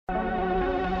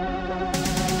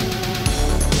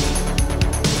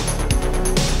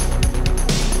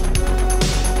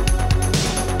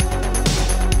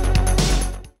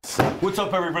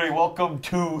up, everybody? Welcome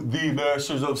to the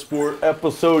Masters of Sport,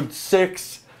 episode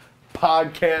 6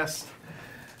 podcast.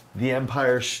 The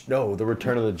Empire, the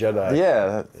Return of the Jedi.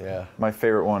 Yeah. My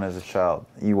favorite one as a child,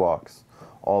 Ewoks,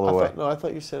 all the way. I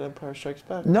thought you said Empire Strikes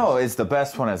Back. No, it's the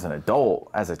best one as an adult.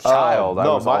 As a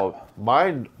child,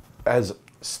 mine, as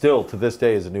still to this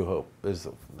day, is A New Hope. Is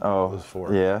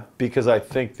 4. Yeah. Because I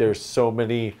think there's so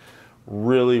many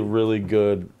really, really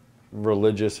good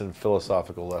religious and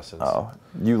philosophical lessons. Oh,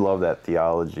 you love that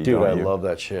theology, dude. don't you? I love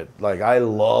that shit. Like I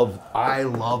love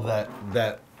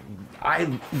that.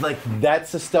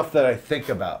 That's the stuff that I think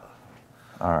about.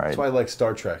 All right. That's why I like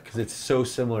Star Trek, because it's so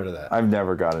similar to that. I've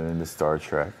never gotten into Star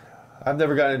Trek. I've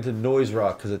never gotten into noise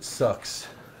rock because it sucks.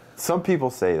 Some people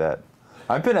say that.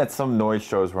 I've been at some noise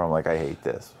shows where I'm like, I hate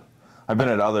this. I've been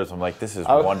at others, I'm like, this is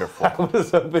wonderful. I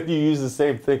was hoping you used the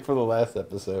same thing for the last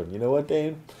episode. You know what,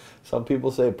 Dane? Some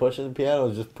people say pushing the piano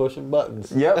is just pushing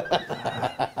buttons. Yep.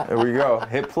 There we go.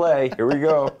 Hit play. Here we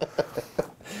go.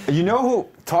 You know who,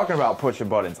 talking about pushing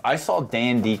buttons, I saw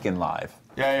Dan Deacon live.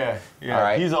 Yeah. All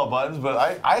right. He's all buttons,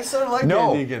 but I sort of like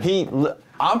Dan Deacon.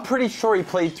 I'm pretty sure he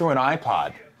played through an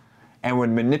iPod and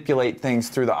would manipulate things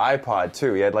through the iPod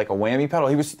too. He had like a whammy pedal.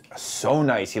 He was so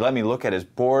nice. He let me look at his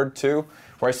board too.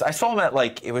 Where I saw him at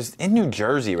it was in New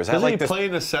Jersey. Doesn't he play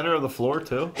in the center of the floor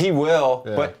too? He will,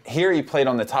 but here he played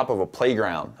on the top of a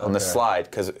playground on the slide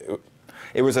because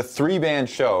it was a 3-band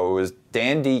show. It was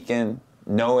Dan Deacon,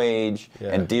 No Age,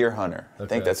 and Deer Hunter. I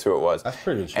think that's who it was. That's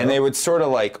pretty good show. And they would sort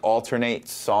of like alternate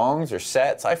songs or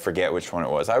sets. I forget which one it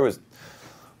was. I was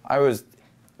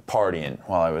partying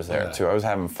while I was there too. I was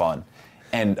having fun,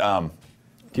 and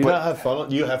do you not have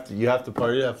fun? You have to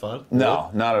party to have fun?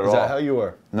 No, not at all. Is that how you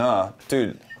were? No,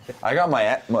 dude. I got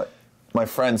my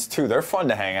friends too. They're fun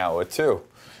to hang out with too.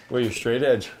 Well, you're straight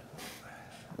edge.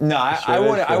 No,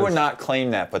 I would not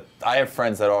claim that, but I have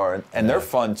friends that are, and they're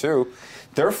fun too.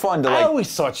 They're fun to I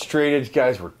always thought straight edge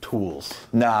guys were tools.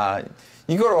 Nah,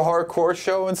 you go to a hardcore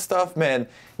show and stuff, man.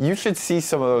 You should see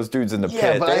some of those dudes in the pit.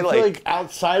 Yeah, but I feel like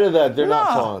outside of that, they're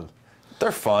not fun.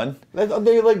 They're fun.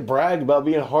 They like brag about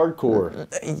being hardcore.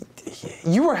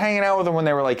 You were hanging out with them when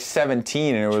they were like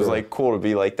 17, and it was like cool to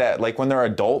be like that. Like when they're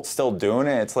adults still doing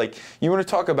it, it's like you want to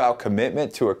talk about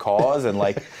commitment to a cause and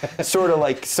like sort of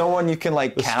like someone you can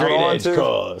like count on to. Straight edge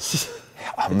cause.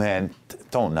 Oh man,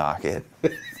 don't knock it.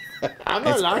 I'm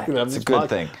not knocking them. It's a good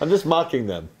thing. I'm just mocking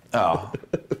them. Oh,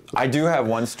 I do have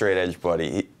one straight edge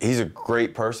buddy. He's a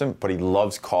great person, but he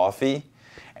loves coffee.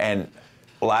 And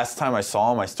last time I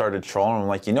saw him, I started trolling him. I'm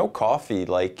like, coffee,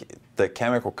 like the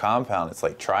chemical compound, it's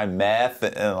like try meth,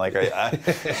 and like I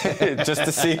just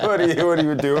to see what he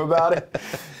would do about it.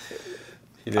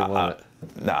 He didn't want it.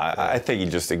 Nah, I think he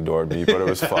just ignored me, but it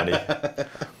was funny.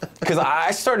 Because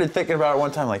I started thinking about it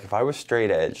one time, like if I was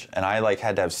straight edge and I like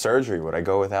had to have surgery, would I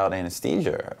go without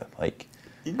anesthesia? Like,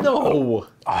 no.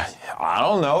 I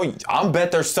don't know. I'll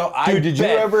bet there's so. Dude, did you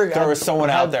ever? There was someone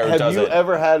out there who does it. Have you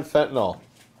ever had fentanyl?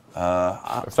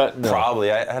 Fentanyl.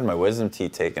 Probably. I had my wisdom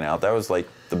teeth taken out. That was like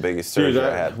the biggest surgery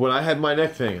I had. When I had my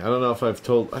neck thing, I don't know if I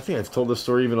think I've told this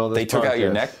story even on this podcast. They took out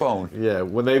your neck bone. Yeah,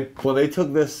 when they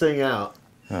took this thing out,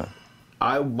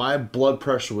 my blood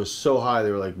pressure was so high.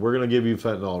 They were like, "We're gonna give you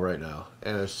fentanyl right now."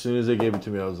 And as soon as they gave it to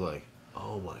me, I was like,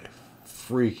 "Oh my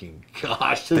freaking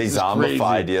gosh!" They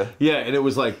zombified you. Yeah, and it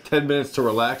was like 10 minutes to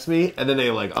relax me, and then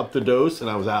they like upped the dose, and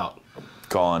I was out.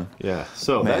 Gone. Yeah,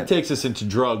 so that takes us into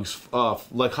drugs,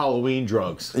 like Halloween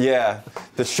drugs. Yeah,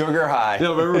 the sugar high.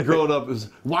 Remember growing up, it was,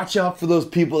 watch out for those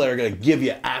people that are going to give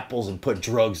you apples and put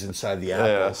drugs inside the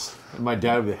apples. Yeah. And my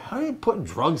dad would be like, how are you putting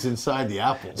drugs inside the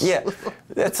apples? Yeah,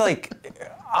 that's like,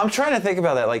 I'm trying to think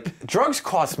about that. Like, drugs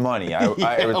cost money, I would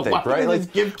think, right?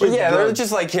 Like, they're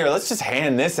just like, here, let's just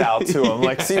hand this out to them,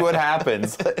 like, see what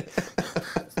happens.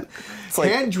 It's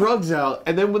like, hand drugs out,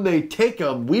 and then when they take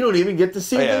them, we don't even get to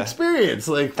see the experience.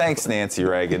 Like, thanks, Nancy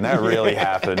Reagan. That really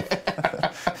happened.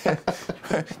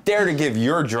 Dare to give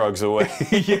your drugs away.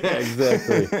 Yeah,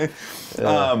 exactly.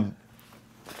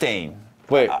 Dane.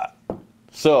 Wait.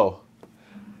 So,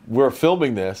 we're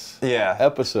filming this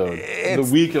episode the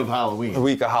week of Halloween. The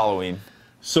week of Halloween.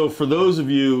 So, for those of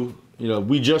you,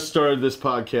 we just started this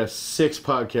podcast 6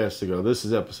 podcasts ago. This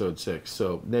is episode 6.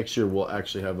 So, next year we'll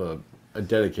actually have a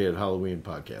dedicated Halloween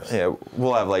podcast. Yeah,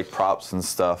 we'll have like props and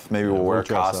stuff. Maybe we'll wear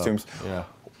costumes. Yeah.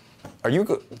 Are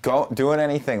you doing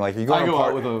anything? Like, are you going to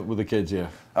out with the kids? Yeah.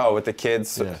 Oh, with the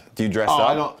kids? Yeah. Do you dress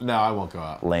up? I won't go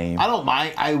out. Lame. I don't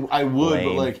mind. I would,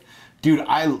 but like, dude,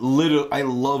 I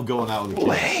love going out with the kids.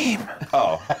 Lame.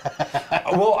 Oh.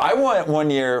 Well, I went one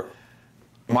year.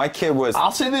 My kid was.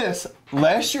 I'll say this.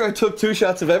 Last year I took 2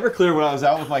 shots of Everclear when I was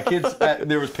out with my kids.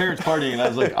 There was parents partying, and I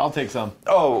was like, I'll take some.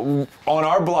 Oh, on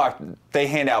our block, they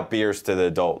hand out beers to the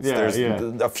adults. Yeah, There's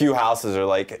a few houses are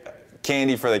like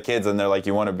candy for the kids, and they're like,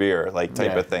 you want a beer, like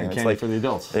type of thing. And It's candy like for the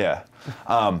adults. Yeah.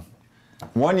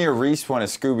 One year Reese won a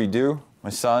Scooby-Doo, my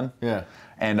son. Yeah.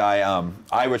 And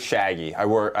I was Shaggy. I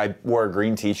wore a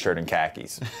green T-shirt and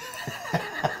khakis.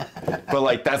 But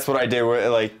like that's what I did,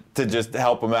 like to just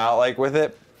help him out, like with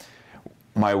it.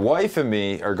 My wife and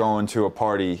me are going to a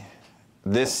party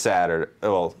this Saturday.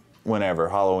 Well, whenever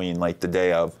Halloween, like the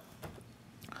day of.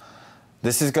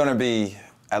 This is going to be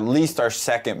at least our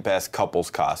second best couples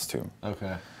costume.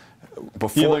 Okay.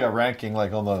 Before You have like a ranking,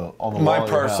 like on the my wall of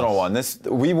your personal house.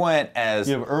 one. We went as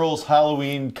You have Earl's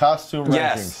Halloween costume rankings.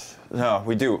 yes. No,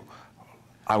 we do.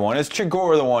 I won as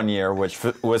Chigor the one year, which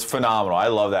was phenomenal. I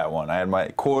love that one. I had my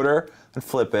quarter and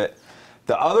flip it.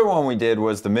 The other one we did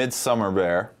was the Midsummer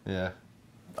Bear. Yeah.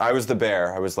 I was the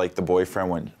bear. I was like the boyfriend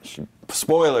when she,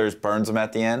 spoilers, burns him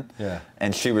at the end. Yeah.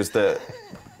 And she was the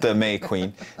May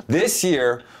Queen. This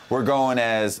year we're going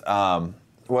as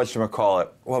whatchamacallit,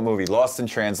 what movie? Lost in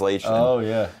Translation. Oh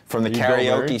yeah. From the You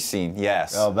karaoke Bill scene.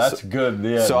 Yes. Oh, that's good.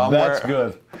 Yeah. so that's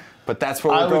good. But that's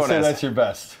what I we're would going say as. that's your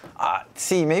best.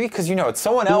 See, maybe because it's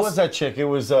someone Who else. was that chick? It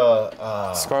was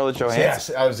Scarlett Johansson. Yes,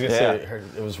 I was gonna say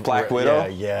Yeah. it was Black Widow? Yeah,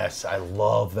 yes, I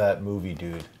love that movie,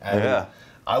 dude.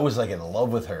 I was like in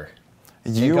love with her.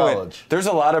 You in and, college. there's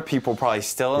a lot of people probably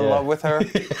still in love with her.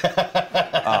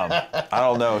 I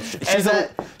don't know. She's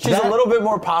a little bit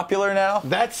more popular now.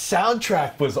 That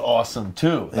soundtrack was awesome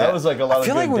too. That was like a lot of I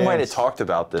feel good like we might have dance. talked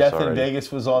about this Death already. in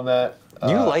Vegas was on that.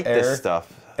 You like Air, this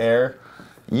stuff. Air.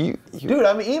 You Dude,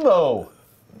 I'm emo.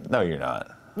 No, you're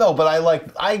not. No, but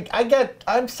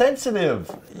I'm sensitive.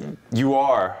 You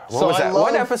are. What So was I that? love-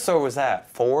 What episode was that?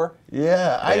 4?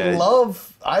 Yeah, Yeah.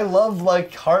 I love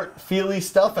like heart feely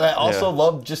stuff, and I also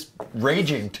love just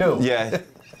raging too. Yeah.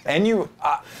 And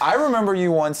I remember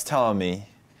you once telling me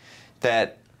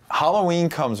that Halloween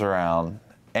comes around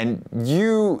and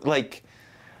you, like,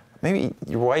 maybe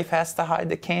your wife has to hide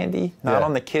the candy, not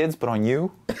on the kids, but on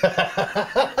you?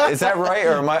 Is that right,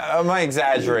 or am I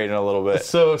exaggerating a little bit?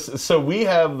 So we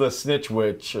have the Snitch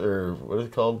Witch, or what is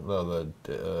it called? No,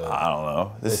 I don't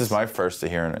know. This is my first to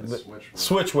hearing it.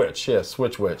 Switch Witch. Yeah,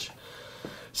 Switch Witch.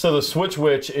 So the Switch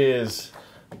Witch is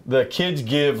the kids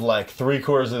give like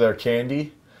 3/4 of their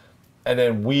candy, and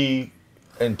then we,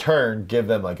 in turn, give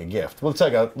them like a gift. Well, it's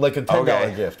like a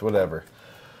 $10 gift, whatever.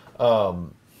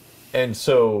 And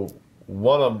so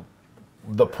one of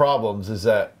the problems is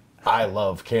that I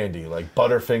love candy. Like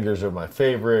Butterfingers are my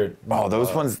favorite. Oh,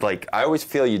 those ones, like, I always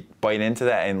feel you bite into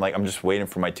that and, like, I'm just waiting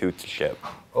for my tooth to chip.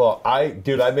 Well, I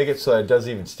make it so that it doesn't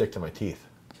even stick to my teeth.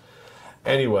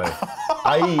 Anyway,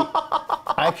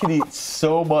 I could eat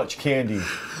so much candy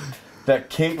that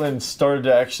Caitlin started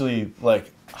to actually,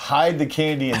 like, hide the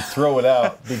candy and throw it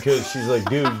out because she's like,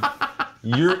 dude,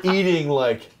 you're eating,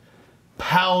 like,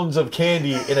 pounds of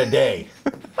candy in a day.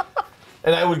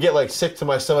 And I would get like sick to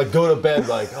my stomach, go to bed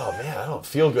like, oh man, I don't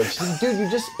feel good. She's like, dude, you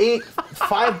just ate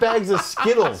 5 bags of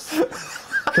Skittles.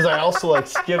 Because I also like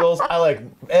Skittles. I like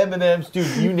M&M's. Dude,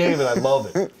 you name it, I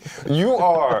love it. You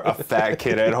are a fat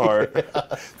kid at heart.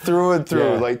 Through and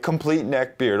through, like complete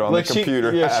neck beard on the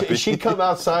computer. Happy. She'd come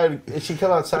outside,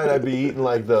 I'd be eating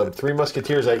like the Three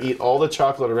Musketeers. I eat all the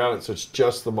chocolate around it, so it's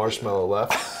just the marshmallow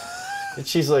left. And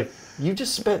she's like, you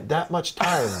just spent that much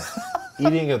time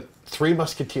eating a Three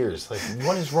Musketeers. Like,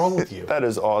 what is wrong with you? That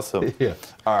is awesome. Yeah.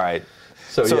 All right.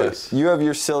 So yes. You have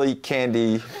your silly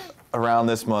candy around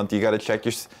this month. You got to check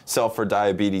yourself for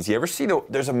diabetes. You ever see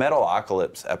there's a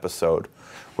Metalocalypse episode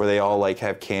where they all like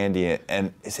have candy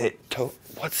and is it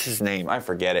what's his name? I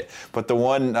forget it. But the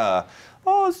one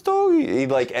Stogie, he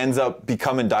like ends up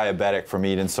becoming diabetic from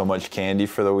eating so much candy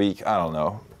for the week. I don't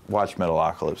know. Watch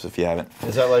Metalocalypse if you haven't.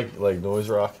 Is that like noise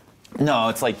rock? No,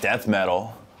 it's like death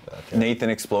metal. Okay. Nathan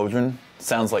Explosion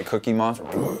sounds like Cookie Monster,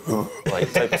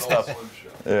 like type of stuff.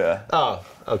 Yeah. Oh,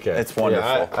 okay. It's wonderful.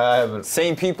 Yeah, I haven't.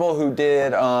 Same people who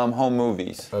did home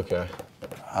movies. Okay.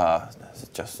 Is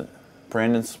it Justin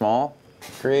Brandon Small,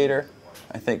 creator?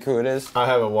 I think who it is. I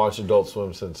haven't watched Adult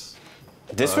Swim since.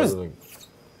 This was a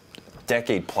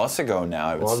decade plus ago now.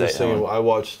 I would say. I'm just saying, I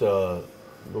watched the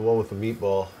one with the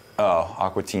meatball. Oh,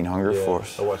 Aqua Teen Hunger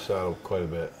Force. I watched that quite a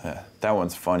bit. Yeah, that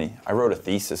one's funny. I wrote a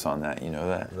thesis on that. You know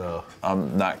that? No.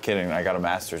 I'm not kidding. I got a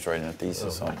master's writing a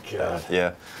thesis on God.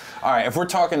 Yeah. All right, if we're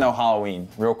talking though Halloween,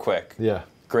 real quick. Yeah.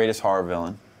 Greatest horror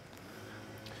villain.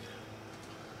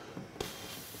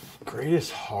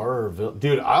 Greatest horror villain.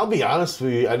 Dude, I'll be honest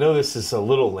with you. I know this is a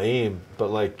little lame,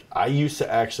 but like I used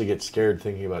to actually get scared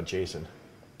thinking about Jason.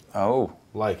 Oh.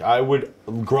 Like, I would,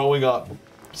 growing up,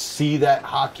 see that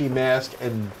hockey mask,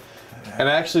 and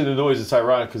actually the noise, it's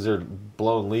ironic because they're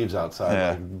blowing leaves outside. Yeah.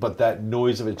 Like, but that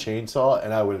noise of a chainsaw,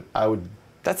 and I would.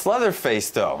 That's Leatherface,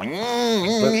 though.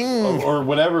 Or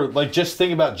whatever. Like, just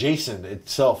think about Jason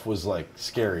itself was, like,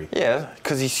 scary. Yeah,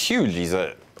 because he's huge. He's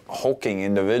a hulking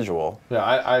individual. Yeah,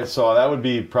 I saw that would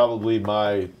be probably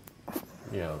my, you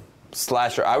know.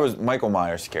 Slasher. Michael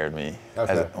Myers scared me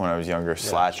when I was younger,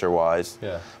 slasher-wise.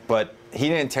 Yeah. But he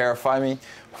didn't terrify me.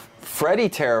 Freddy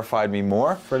terrified me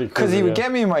more Freddy because he would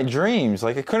get me in my dreams.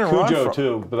 Like, I couldn't run Cujo, from...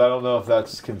 too, but I don't know if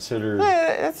that's considered...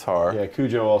 Yeah, it's hard. Yeah,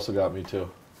 Cujo also got me, too.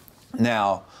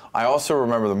 Now, I also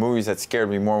remember the movies that scared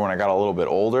me more when I got a little bit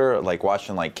older, like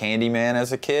watching like Candyman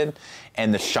as a kid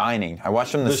and The Shining. I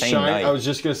watched them the same night. I was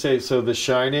just going to say, so The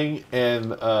Shining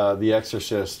and The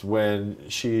Exorcist, when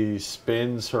she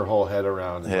spins her whole head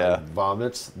around and like,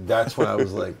 vomits, that's when I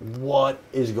was like, what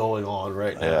is going on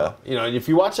right now? Yeah. You know, and if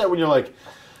you watch that when you're like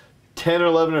 10 or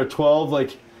 11 or 12,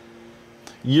 like,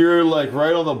 you're like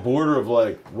right on the border of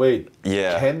like, wait,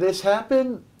 can this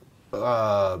happen?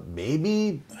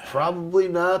 Maybe, probably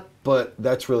not, but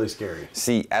that's really scary.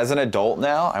 See, as an adult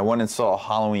now, I went and saw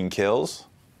Halloween Kills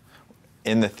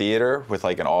in the theater with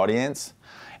like an audience,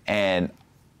 and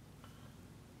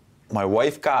my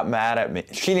wife got mad at me.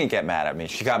 She didn't get mad at me.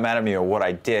 She got mad at me at what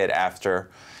I did after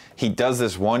he does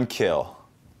this one kill.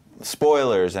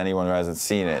 Spoilers, anyone who hasn't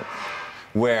seen it,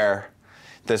 where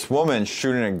this woman's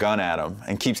shooting a gun at him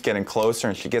and keeps getting closer,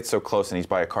 and she gets so close and he's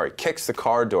by a car. He kicks the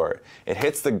car door. It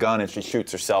hits the gun and she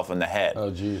shoots herself in the head.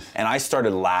 Oh, jeez. And I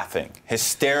started laughing,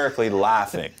 hysterically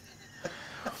laughing.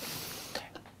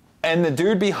 And the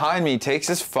dude behind me takes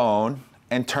his phone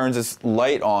and turns his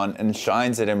light on and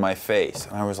shines it in my face.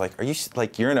 And I was like, are you,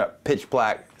 like, you're in a pitch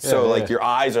black, so like your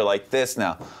eyes are like this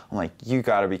now. I'm like, you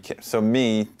gotta be kidding. So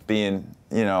me being,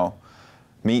 you know,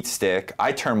 meat stick,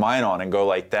 I turn mine on and go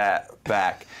like that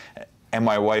back, and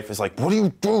my wife is like, what are you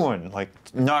doing? Like,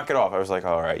 knock it off. I was like,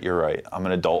 all right, you're right. I'm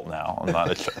an adult now. I'm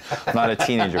not a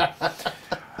teenager.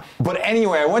 But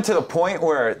anyway, I went to the point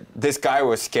where this guy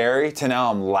was scary to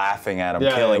now I'm laughing at him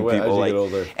killing people.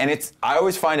 Like, and it's, I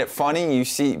always find it funny. You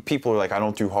see people are like, I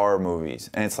don't do horror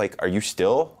movies. And it's like, are you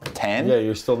still 10? Yeah,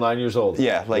 you're still 9 years old.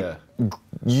 Yeah, like,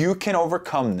 you can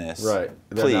overcome this. Right.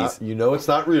 Please. You know it's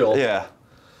not real. Yeah.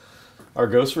 Are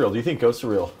ghosts real? Do you think ghosts are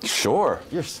real? Sure.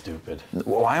 You're stupid.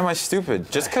 Why am I stupid?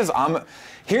 Just because I'm...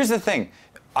 Here's the thing.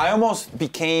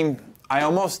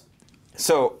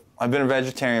 So, I've been a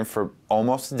vegetarian for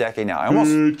almost a decade now. You's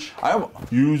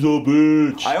a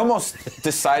bitch. I almost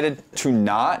decided to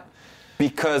not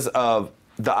because of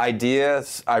the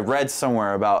ideas I read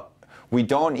somewhere about we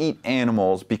don't eat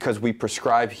animals because we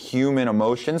prescribe human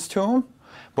emotions to them,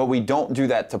 but we don't do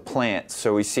that to plants,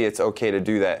 so we see it's okay to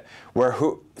do that.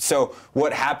 So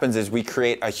what happens is we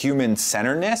create a human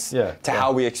centeredness to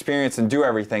how we experience and do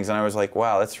everything. And I was like,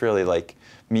 wow, that's really like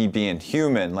me being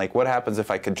human. Like, what happens if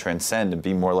I could transcend and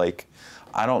be more like,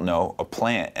 I don't know, a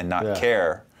plant and not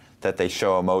care that they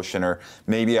show emotion? Or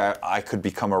maybe I could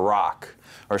become a rock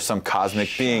or some cosmic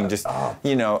being. Just,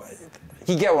 you know,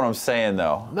 you get what I'm saying,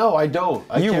 though. No, I don't.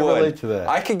 I can't relate to that.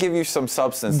 I could give you some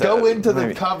substance. Go into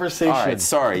the conversation. All right,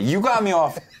 sorry. You got me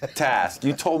off task.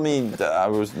 You told me that I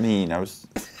was mean. All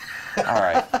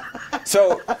right.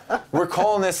 So we're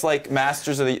calling this like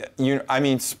Masters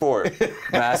of Sport.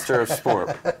 Master of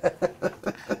Sport.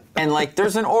 And like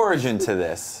there's an origin to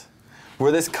this,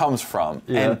 where this comes from.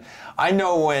 Yeah. And I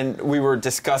know when we were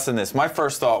discussing this, my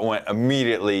first thought went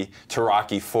immediately to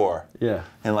Rocky IV. Yeah.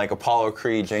 And like Apollo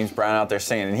Creed, James Brown out there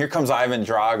singing, and here comes Ivan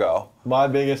Drago. My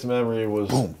biggest memory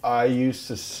was I used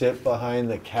to sit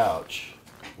behind the couch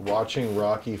watching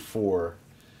Rocky IV.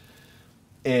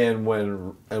 And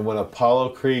when Apollo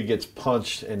Creed gets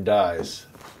punched and dies,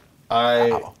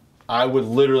 I would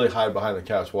literally hide behind the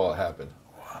couch while it happened,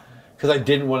 because I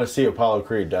didn't want to see Apollo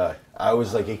Creed die. I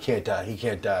was like, he can't die, he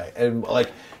can't die. And like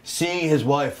seeing his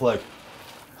wife like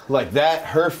that,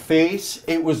 her face,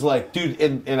 it was like, dude.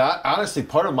 And I, honestly,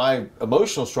 part of my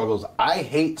emotional struggles, I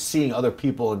hate seeing other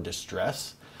people in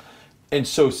distress, and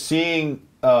so seeing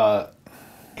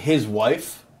his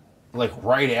wife like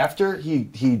right after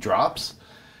he drops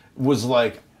was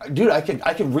like, dude, I can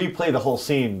replay the whole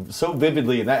scene so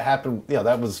vividly, and that happened, you know,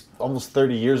 that was almost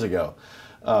 30 years ago.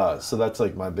 So that's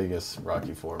like my biggest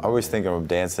Rocky IV. I always think of him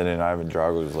dancing in Ivan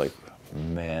Drago's like,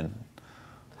 man,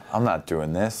 I'm not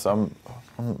doing this. I'm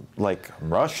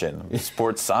Russian. I'm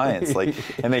sports science. Like,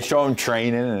 and they show him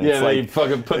training, and it's like, they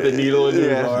fucking put the needle into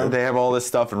his arm. They have all this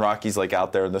stuff, and Rocky's like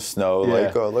out there in the snow,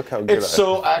 like, oh, look how good. It's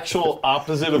so actual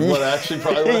opposite of what actually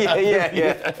probably would happen.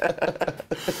 Yeah.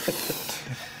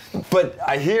 But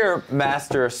I hear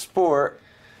master of sport,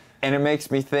 and it makes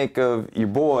me think of your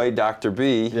boy, Dr.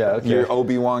 B. Yeah, okay. Your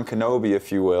Obi-Wan Kenobi,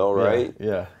 if you will, right?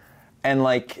 Yeah. And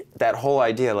like that whole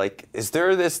idea, like, is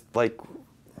there this like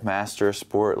master of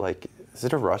sport? Like, is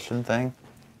it a Russian thing?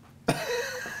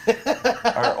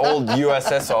 Or old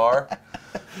USSR?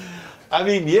 I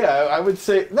mean, yeah, I would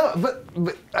say no,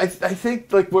 but I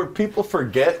think like what people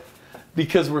forget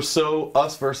because we're so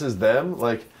us versus them.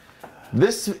 Like,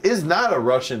 this is not a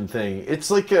Russian thing. It's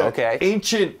like a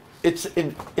ancient.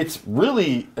 It's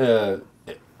really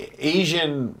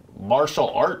Asian martial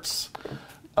arts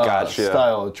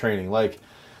style of training. Like,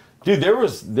 dude, there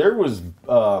was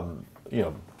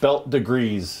belt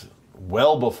degrees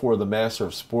well before the Master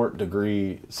of Sport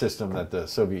degree system that the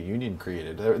Soviet Union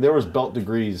created. There was belt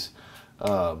degrees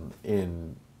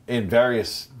in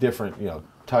various different,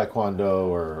 taekwondo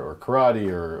or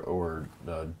karate or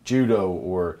judo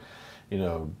or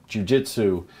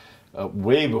jiu-jitsu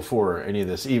way before any of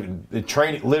this. Even the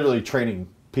literally training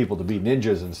people to be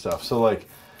ninjas and stuff. So like,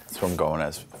 that's what I'm going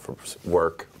as for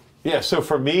work. Yeah. So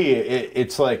for me,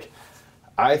 it's like,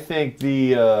 I think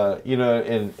the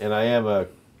and I am a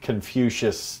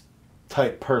Confucius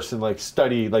type person, like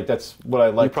study, like that's what I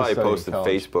like. You probably posted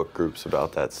Facebook groups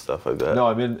about that stuff, I bet. No,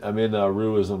 I'm in a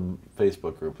Ruism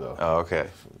Facebook group though. Oh, okay.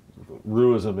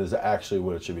 Ruism is actually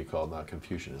what it should be called, not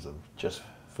Confucianism. Just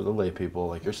for the lay people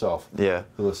like yourself. Yeah.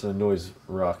 Who listen to noise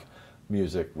rock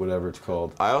music, whatever it's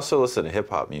called. I also listen to hip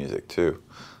hop music too.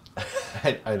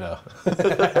 I know.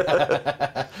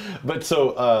 But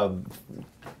so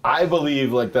I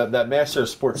believe like that Master of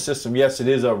Sports system, yes, it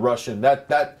is a Russian.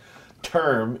 That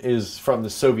term is from the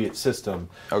Soviet system.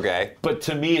 Okay. But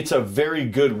to me, it's a very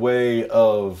good way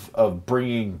of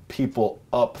bringing people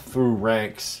up through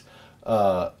ranks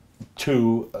to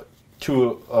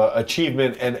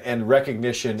achievement and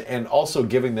recognition, and also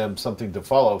giving them something to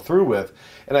follow through with.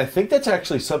 And I think that's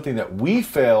actually something that we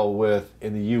fail with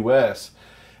in the U.S.,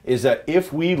 is that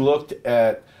if we looked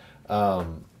at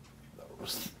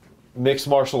mixed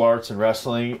martial arts and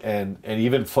wrestling and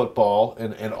even football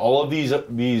and all of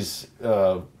these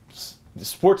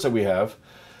sports that we have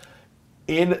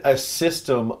in a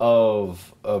system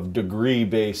of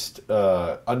degree-based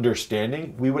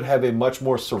understanding, we would have a much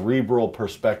more cerebral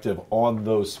perspective on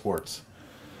those sports.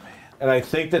 And I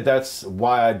think that's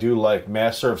why I do like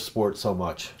Master of Sport so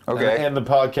much. Okay. And the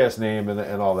podcast name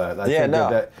and all that. I think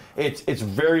that it's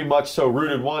very much so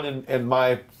rooted, one, in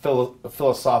my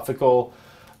philosophical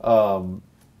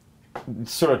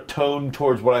sort of tone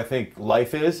towards what I think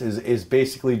life is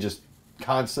basically just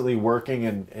constantly working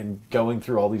and going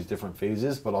through all these different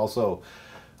phases, but also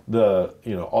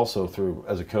also through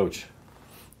as a coach.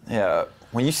 Yeah.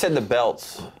 When you said the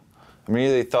belts, I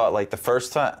immediately thought like the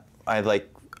first time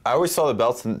I always saw the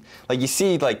belts, and like you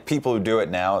see like people who do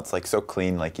it now, it's like so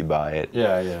clean, like you buy it.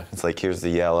 Yeah. It's like, here's the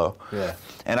yellow. Yeah.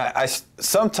 And I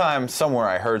sometime somewhere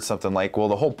I heard something like, well,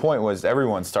 the whole point was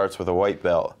everyone starts with a white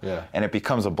belt. Yeah. And it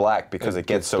becomes a black because it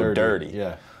gets so dirty.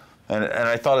 Yeah. And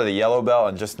I thought of the yellow belt,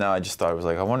 and just now I just thought, I was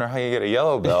like, I wonder how you get a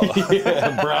yellow belt.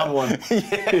 Yeah, brown one.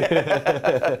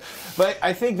 Yeah. But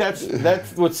I think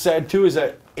that's what's sad too, is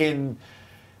that in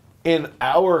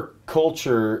our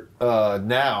culture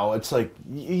now, it's like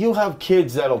you'll have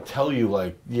kids that'll tell you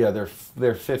like, yeah,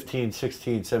 they're 15,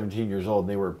 16, 17 years old and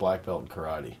they were black belt in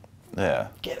karate. Yeah.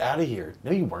 Get out of here.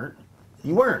 No, you weren't.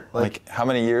 You weren't. Like how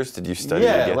many years did you study to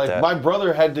get like that? My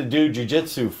brother had to do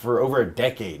jiu-jitsu for over a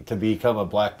decade to become a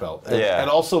black belt. And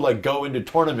also like go into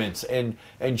tournaments and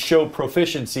show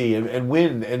proficiency and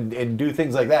win and do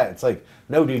things like that. It's like,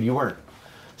 no, dude, you weren't.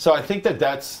 So I think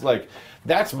that's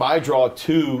my draw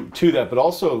to that. But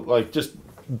also like just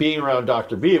being around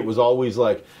Dr. B, it was always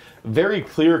like very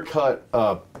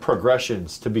clear-cut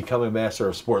progressions to become a Master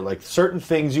of Sport. Like certain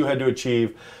things you had to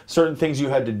achieve, certain things you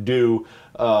had to do,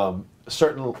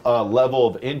 certain level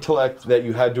of intellect that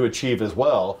you had to achieve as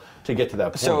well to get to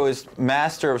that point. So is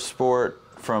Master of Sport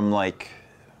from like,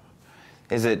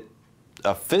 is it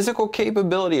a physical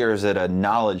capability or is it a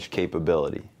knowledge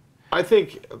capability? I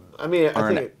think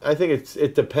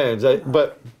it depends.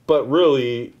 But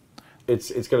really,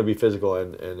 it's going to be physical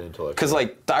and intellectual. Because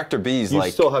like Dr. B's, you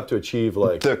still have to achieve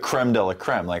like the creme de la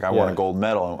creme. Like I won a gold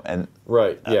medal and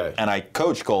and I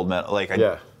coach gold medal. Like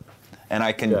and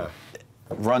I can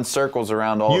run circles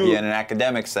around all of you in an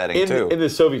academic setting too. In the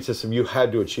Soviet system, you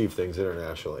had to achieve things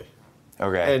internationally.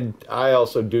 Okay. And I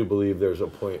also do believe there's a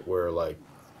point where like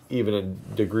even in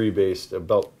degree-based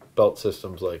belt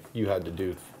systems, like you had to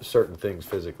do certain things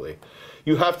physically.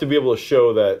 You have to be able to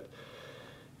show that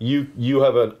you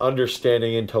have an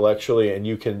understanding intellectually, and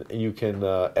you can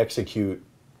execute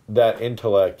that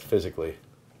intellect physically.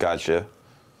 Gotcha.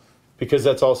 Because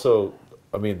that's also,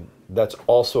 I mean, that's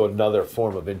also another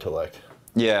form of intellect.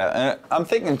 Yeah, and I'm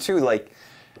thinking too, like,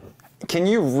 can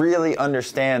you really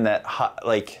understand that,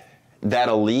 like, that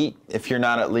elite if you're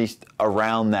not at least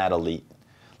around that elite?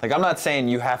 Like, I'm not saying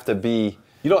you have to be.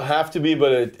 You don't have to be,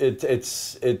 but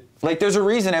it's like, there's a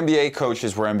reason NBA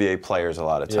coaches were NBA players a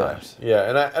lot of times.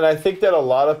 Yeah, and I think that a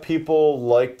lot of people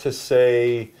like to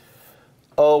say,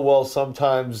 oh, well,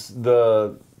 sometimes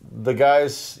the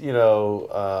guys,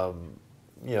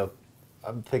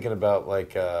 I'm thinking about,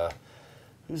 like,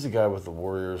 who's the guy with the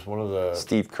Warriors? One of the...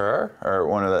 Steve Kerr? Or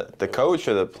one of the coach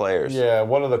or the players? Yeah,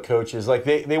 one of the coaches. Like,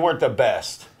 they weren't the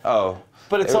best. Oh.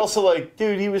 But it's also like,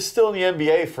 dude, he was still in the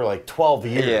NBA for like 12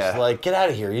 years. Yeah. Like, get out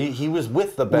of here. He was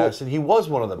with the best, and he was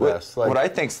one of the best. Like, what I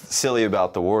think's silly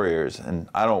about the Warriors, and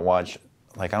I don't watch,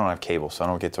 like, I don't have cable, so I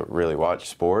don't get to really watch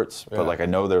sports, but, like, I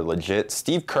know they're legit.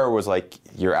 Steve Kerr was, like,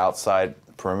 your outside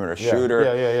perimeter shooter.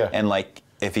 Yeah. And, like,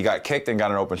 if he got kicked and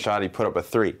got an open shot, he put up a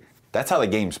three. That's how the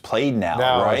game's played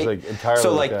now, right? It's like entirely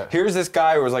so, like like, here's this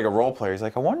guy who was like a role player. He's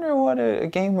like, I wonder what a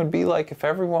game would be like if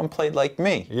everyone played like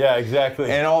me. Yeah,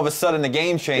 exactly. And all of a sudden, the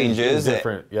game changes. It's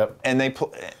different. Yep. And they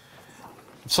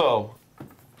So,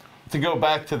 to go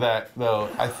back to that though,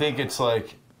 I think it's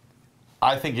like,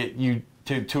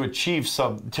 to achieve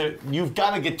you've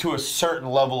got to get to a certain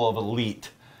level of elite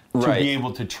to be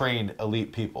able to train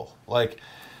elite people. Like,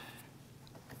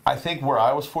 I think where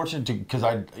I was fortunate to, because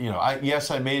I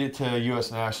made it to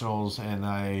U.S. Nationals and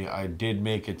I did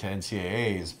make it to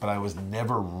NCAAs, but I was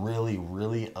never really,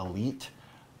 really elite.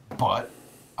 But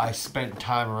I spent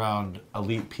time around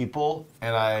elite people,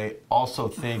 and I also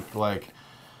think, like,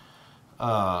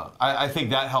 I think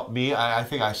that helped me. I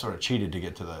think I sort of cheated to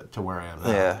get to where I am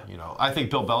now. Yeah. I think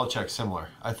Bill Belichick's similar.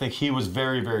 I think he was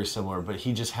very, very similar, but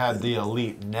he just had the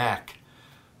elite knack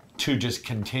to just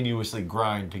continuously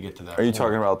grind to get to that Are you point.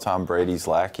 talking about Tom Brady's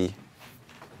lackey?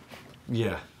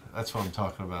 Yeah, that's what I'm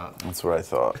talking about. That's what I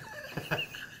thought.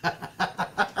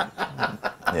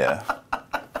 Yeah.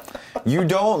 You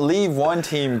don't leave one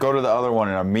team, go to the other one,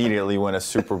 and immediately win a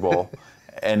Super Bowl.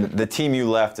 And the team you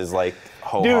left is like,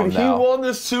 ho-hum Dude, now. he won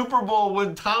the Super Bowl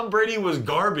when Tom Brady was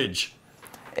garbage.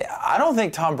 I don't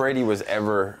think Tom Brady was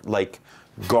ever, like,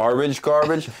 garbage.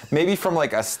 Maybe from,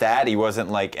 like, a stat he wasn't,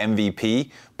 like,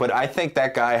 MVP. But I think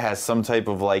that guy has some type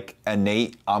of, like,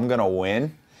 innate, I'm going to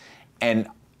win. And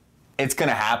it's going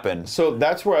to happen. So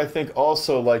that's where I think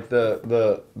also, like,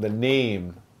 the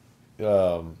name,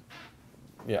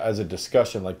 as a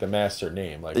discussion, like the master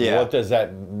name. Like, what does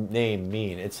that name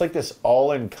mean? It's like this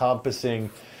all-encompassing,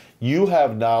 you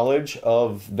have knowledge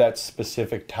of that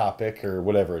specific topic or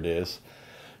whatever it is.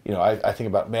 I think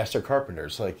about master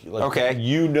carpenters. Like okay.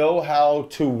 You know how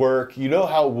to work. You know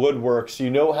how wood works. You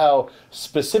know how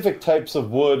specific types of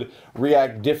wood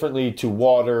react differently to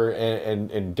water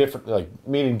and different, like,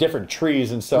 meaning different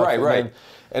trees and stuff. Right.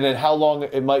 And then how long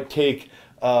it might take.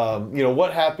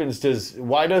 What happens?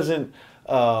 Why doesn't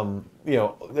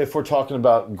if we're talking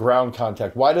about ground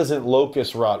contact, why doesn't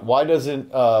locust rot? Why doesn't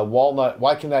walnut?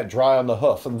 Why can that dry on the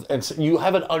hoof? And so you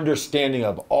have an understanding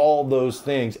of all those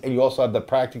things, and you also have the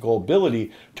practical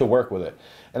ability to work with it.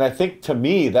 And I think, to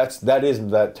me, that is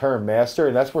that term, master,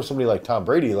 and that's where somebody like Tom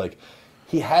Brady, like,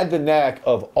 he had the knack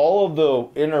of all of the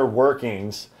inner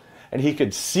workings. And he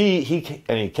could see, he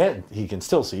can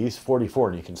still see. He's 44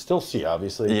 and he can still see,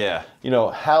 obviously. Yeah.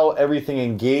 How everything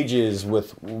engages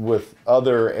with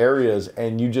other areas,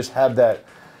 and you just have that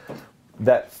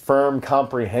firm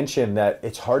comprehension that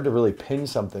it's hard to really pin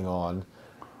something on,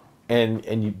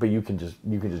 but you can just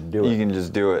do it. You can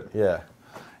just do it. Yeah.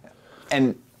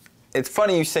 And it's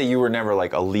funny you say you were never,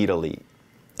 like, elite.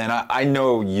 And I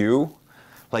know you.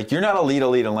 Like, you're not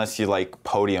elite unless you, like,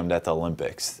 podiumed at the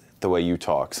Olympics, the way you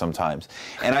talk sometimes.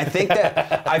 And I think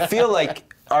that, I feel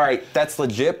like, all right, that's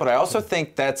legit, but I also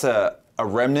think that's a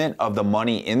remnant of the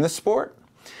money in the sport.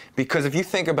 Because if you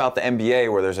think about the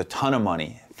NBA where there's a ton of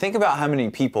money, think about how many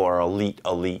people are elite.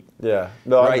 Yeah.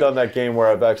 No, right? I've done that game where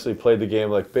I've actually played the game,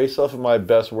 like, based off of my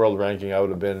best world ranking, I would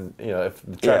have been, if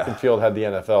the track and field had the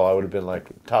NFL, I would have been, like,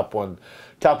 top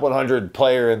 100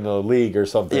 player in the league or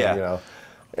something,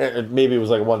 Maybe it was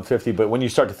like 150, but when you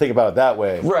start to think about it that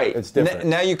way, right, it's different.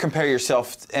 Now you compare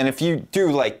yourself, and if you do,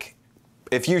 like,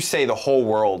 if you say the whole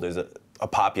world is a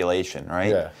population,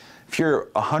 right? Yeah. If you're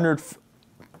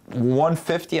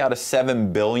 150 out of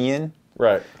 7 billion,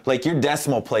 right, like, your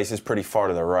decimal place is pretty far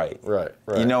to the right. Right.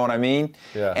 You know what I mean?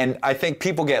 Yeah. And I think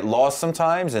people get lost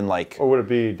sometimes, and, like, or would it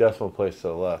be decimal place to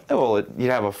the left? Well, you'd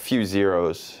have a few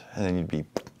zeros, and then you'd be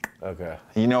Okay.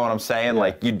 You know what I'm saying? Yeah.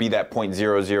 Like you'd be that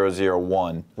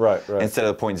 0.0001. Right. Instead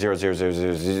of the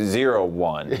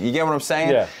 0.00001. You get what I'm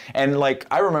saying? Yeah. And like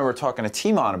I remember talking to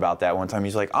Timon about that one time.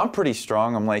 He's like, I'm pretty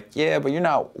strong. I'm like, yeah, but you're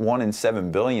not 1 in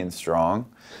 7 billion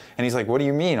strong. And he's like, what do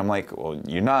you mean? I'm like, well,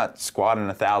 you're not squatting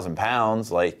 1,000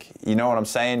 pounds. Like, you know what I'm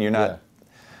saying? You're not,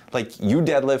 like, you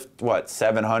deadlift, what,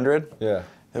 700? Yeah,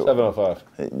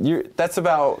 705. That's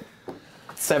about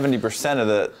 70%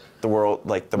 of the world,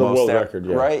 like the most world record,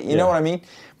 right? You know what I mean?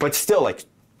 But still, like,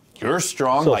 you're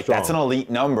strong. Still like, strong. that's an elite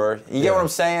number. You get what I'm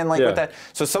saying? Like, with that.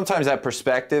 So sometimes that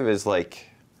perspective is like.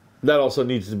 That also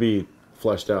needs to be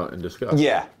fleshed out and discussed.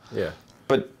 Yeah. Yeah.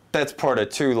 But that's part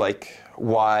of, too, like,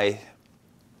 why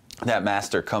that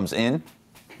master comes in,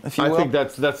 if you will. I think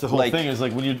that's the whole thing is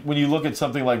like when you look at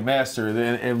something like master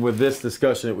and with this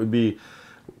discussion it would be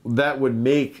that would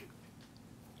make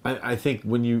I think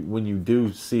when you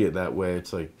do see it that way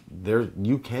it's like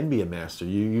you can be a master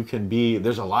you can be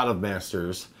there's a lot of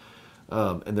masters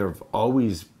and there have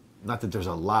always not that there's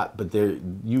a lot but there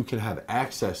you can have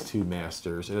access to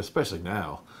masters and especially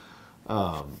now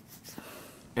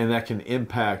and that can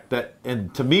impact that.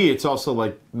 And to me, it's also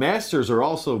like masters are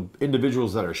also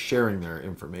individuals that are sharing their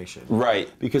information.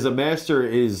 Right. Because a master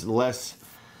is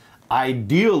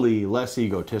ideally less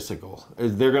egotistical.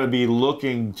 They're going to be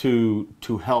looking to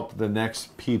help the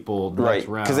next people the next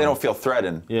round. Because they don't feel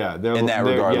threatened. Yeah. In that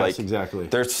regard. Yes, like, exactly.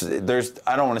 There's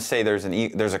I don't want to say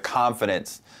there's a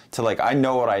confidence to like, I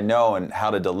know what I know and how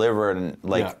to deliver it and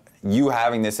like you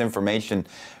having this information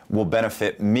will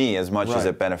benefit me as much as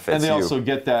it benefits you. And they also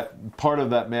get that part of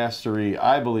that mastery.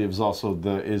 I believe is also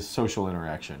is social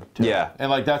interaction. Too. Yeah,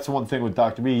 and like that's one thing with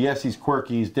Dr. B. Yes, he's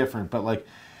quirky, he's different, but like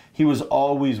he was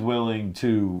always willing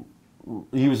to.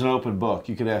 He was an open book.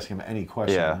 You could ask him any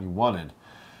question you wanted.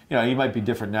 You know, he might be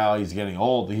different now. He's getting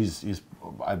old. He's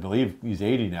I believe he's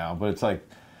 80 now. But it's like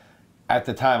at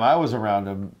the time I was around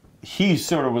him, he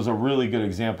sort of was a really good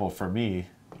example for me.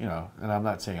 You know, and I'm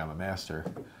not saying I'm a master.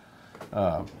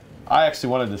 I actually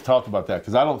wanted to talk about that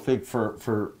because I don't think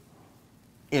for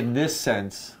in this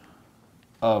sense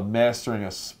of mastering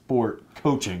a sport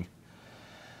coaching,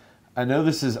 I know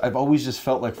I've always just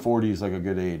felt like 40 is like a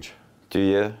good age. Do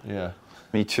you? Yeah.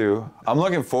 Me too. I'm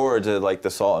looking forward to like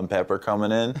the salt and pepper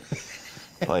coming in.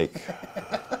 Like,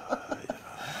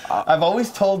 I've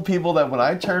always told people that when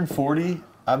I turn 40,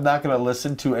 I'm not going to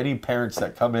listen to any parents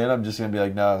that come in. I'm just going to be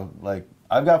like, no, like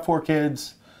I've got 4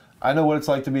 kids. I know what it's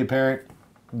like to be a parent.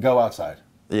 Go outside.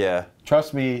 Yeah.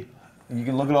 Trust me. You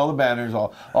can look at all the banners.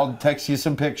 I'll text you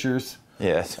some pictures.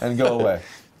 Yes. And go away.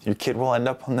 Your kid will end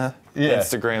up on the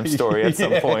Instagram story at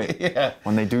some point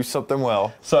when they do something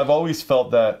well. So I've always felt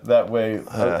that way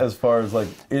as far as like,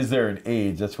 is there an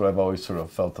age? That's what I've always sort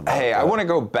of felt about. Hey, I want to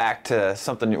go back to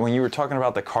something when you were talking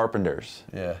about the carpenters.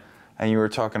 Yeah. And you were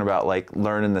talking about like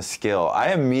learning the skill.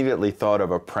 I immediately thought of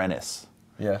apprentice.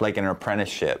 Yeah. Like an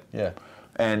apprenticeship. Yeah.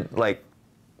 And like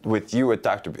with you at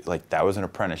Dr. B, like that was an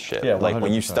apprenticeship. Yeah, 100%. Like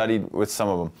when you studied with some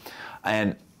of them.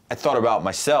 And I thought about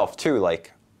myself too,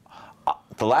 like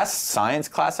the last science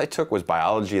class I took was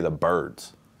biology of the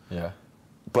birds. Yeah.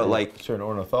 But like you're an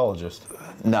ornithologist.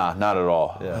 Nah, not at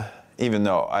all. Yeah. Even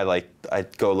though I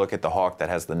go look at the hawk that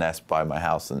has the nest by my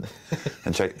house and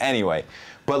check. Anyway,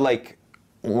 but like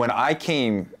when I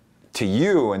came to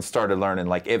you and started learning,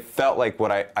 like it felt like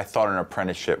what I thought an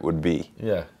apprenticeship would be.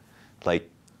 Yeah. Like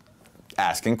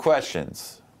asking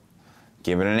questions,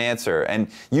 giving an answer. And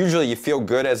usually you feel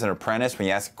good as an apprentice when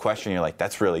you ask a question, you're like,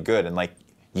 that's really good. And like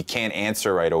you can't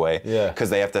answer right away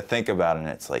because they have to think about it. And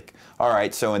it's like, all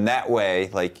right, so in that way,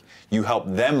 like you help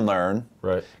them learn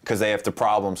because they have to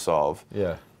problem solve.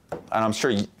 Yeah. And I'm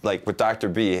sure, like with Dr.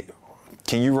 B,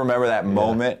 can you remember that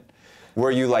moment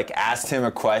where you like asked him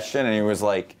a question and he was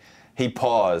like, he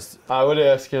paused? I would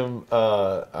ask him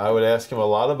a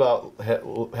lot about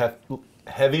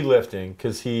heavy lifting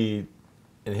because he,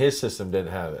 in his system,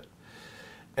 didn't have it.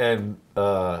 And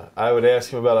I would ask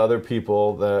him about other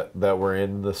people that were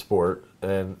in the sport.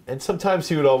 And sometimes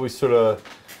he would always sort of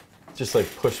just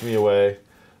like push me away.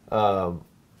 And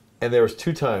there was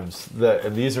 2 times that,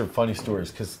 and these are funny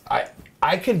stories, because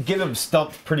I could get him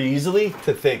stumped pretty easily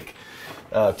to think,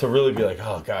 to really be like,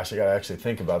 oh gosh, I gotta actually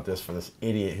think about this for this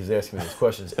idiot who's asking me these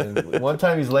questions. And one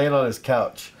time he's laying on his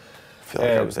couch. I feel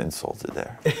like I was insulted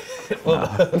there.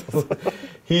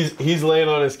 He's laying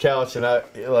on his couch, and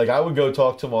I would go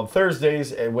talk to him on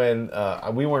Thursdays, and when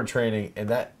we weren't training, and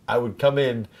that I would come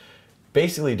in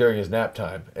basically during his nap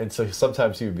time, and so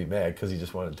sometimes he would be mad because he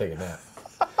just wanted to take a nap.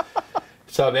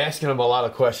 So I'm asking him a lot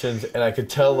of questions, and I could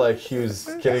tell like he was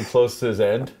getting close to his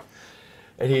end,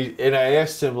 And I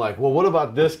asked him like, well, what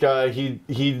about this guy?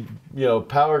 He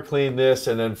power cleaned this,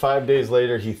 and then 5 days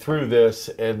later he threw this,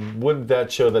 and wouldn't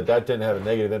that show that didn't have a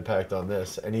negative impact on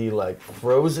this? And he like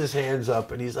throws his hands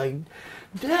up, and he's like,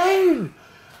 Dane,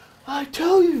 I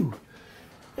tell you,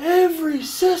 every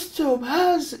system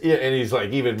has, and he's like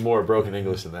even more broken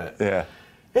English than that. Yeah.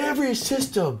 Every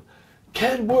system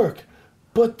can work,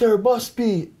 but there must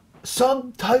be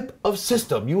some type of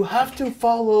system. You have to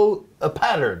follow a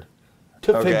pattern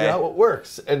to figure out what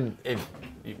works. And in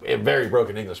very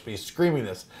broken English, but he's screaming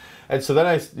this. And so then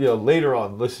later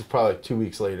on, this is probably like 2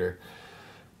 weeks later,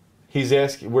 he's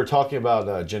asking, we're talking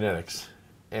about genetics.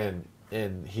 And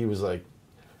he was like,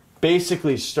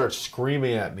 basically starts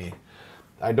screaming at me.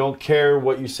 I don't care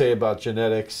what you say about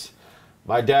genetics.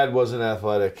 My dad wasn't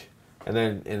athletic.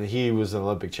 And he was an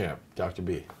Olympic champ, Dr.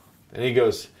 B. And he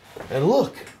goes, and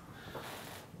look,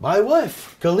 my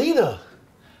wife, Galina,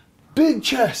 big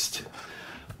chest.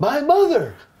 My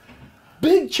mother,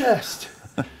 big chest.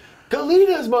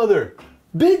 Galina's mother,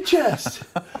 big chest.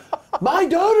 My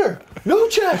daughter, no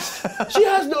chest. She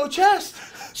has no chest.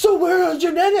 So where are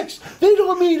genetics? They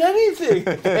don't mean anything.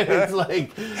 And it's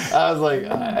like, I was like,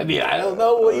 I mean, I don't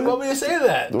know what you want me to say to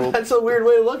that. That's a weird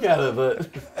way to look at it, but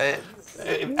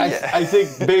I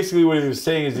think basically what he was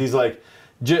saying is he's like,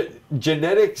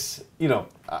 genetics,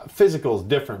 physical is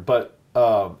different, but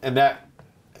in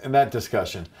that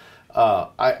discussion,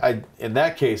 in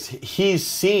that case, he's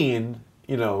seen,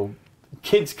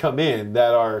 kids come in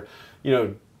that are,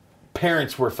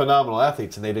 parents were phenomenal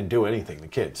athletes and they didn't do anything. The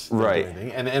kids didn't do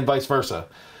anything, and vice versa.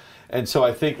 And so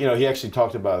I think he actually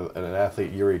talked about an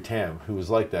athlete, Yuri Tam, who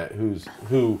was like that,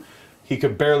 who he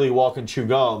could barely walk and chew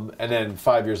gum, and then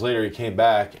 5 years later he came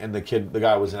back, and the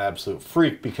guy was an absolute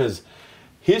freak because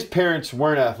his parents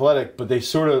weren't athletic, but they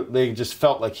just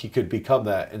felt like he could become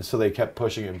that, and so they kept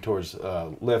pushing him towards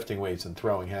lifting weights and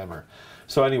throwing hammer.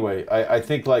 So anyway, I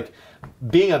think like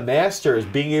being a master is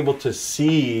being able to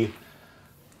see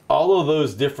all of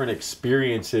those different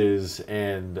experiences,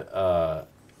 and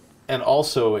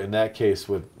also in that case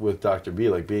with Dr. B,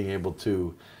 like being able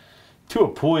to a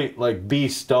point, like be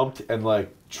stumped and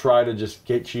like try to just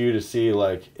get you to see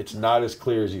like it's not as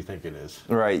clear as you think it is.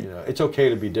 Right. It's okay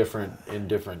to be different in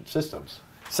different systems.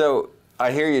 So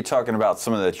I hear you talking about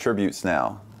some of the attributes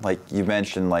now. Like you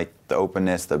mentioned, like the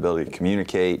openness, the ability to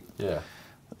communicate. Yeah.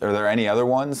 Are there any other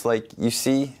ones like you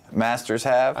see masters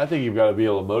have? I think you've got to be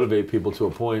able to motivate people to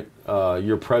a point.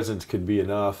 Your presence could be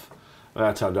enough. And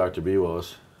that's how Dr. B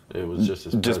was. It was just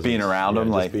his presence. Being around him,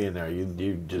 just like being there. You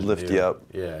just lift you up.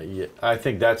 Yeah. I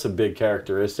think that's a big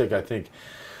characteristic. I think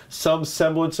some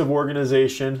semblance of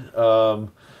organization.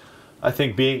 I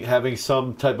think having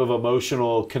some type of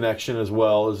emotional connection as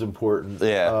well is important.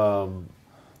 Yeah.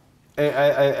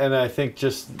 And I think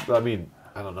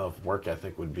I don't know if work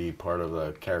ethic would be part of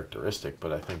the characteristic,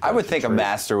 but I think I would think a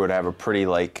master would have a pretty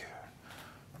like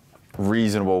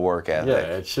reasonable work ethic.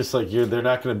 Yeah, it's just like they're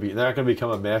not going to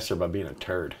become a master by being a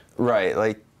turd. Right,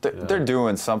 like they're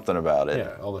doing something about it.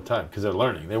 Yeah, all the time because they're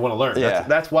learning. They want to learn. Yeah.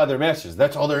 That's why they're masters.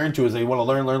 That's all they're into is they want to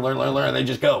learn, and they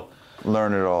just go.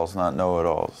 Learn-it-alls, not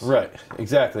know-it-alls. Right,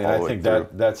 exactly. And I think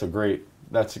that's a great.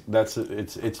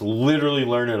 It's literally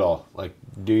learn it all. Like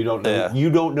you don't know. Yeah. You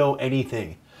don't know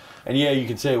anything. And yeah, you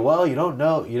can say, well, you don't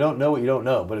know what you don't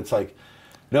know. But it's like,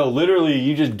 no, literally,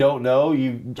 you just don't know.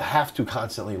 You have to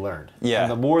constantly learn. Yeah.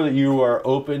 And the more that you are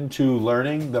open to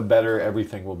learning, the better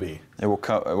everything will be. It will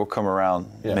come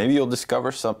around. Yeah. Maybe you'll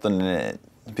discover something in it.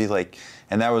 Be like,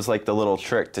 and that was like the little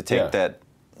trick to take that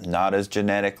not as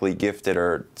genetically gifted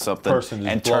or something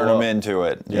and turn them into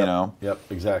it. Yep. You know. Yep.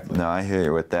 Exactly. No, I hear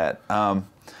you with that.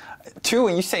 Two,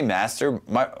 when you say master,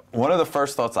 one of the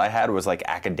first thoughts I had was like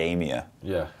academia.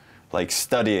 Yeah. Like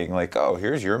studying, like, oh,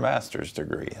 here's your master's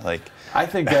degree. Like, I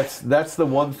think that's the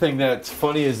one thing that's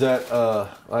funny is that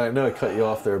I know I cut you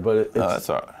off there, but it's that's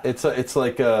all right. It's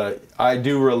like I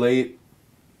do relate,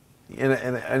 and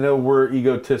I know we're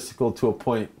egotistical to a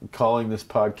point calling this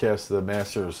podcast the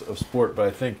Masters of Sport, but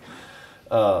I think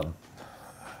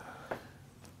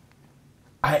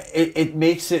it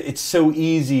makes it's so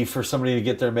easy for somebody to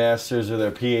get their master's or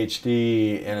their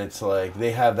PhD, and it's like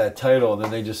they have that title, and then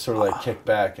they just sort of like kick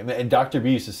back. And Dr.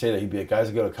 B used to say that. He'd be like, guys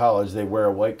that go to college, they wear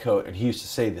a white coat, and he used to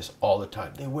say this all the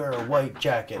time. They wear a white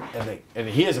jacket, and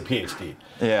he has a PhD.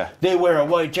 Yeah. They wear a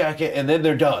white jacket, and then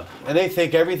they're done, and they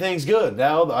think everything's good.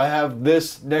 Now I have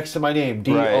this next to my name,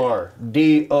 Dr.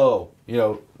 D.O.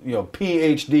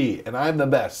 PhD, and I'm the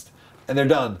best, and they're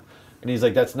done. And he's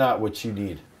like, that's not what you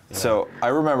need. So I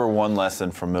remember one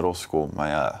lesson from middle school.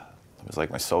 It was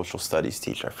like my social studies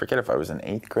teacher. I forget if I was in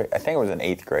 8th grade. I think it was in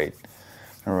 8th grade.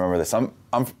 I remember this.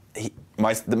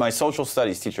 my social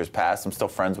studies teacher's passed. I'm still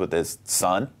friends with his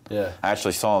son. Yeah. I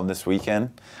actually saw him this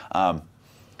weekend.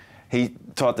 He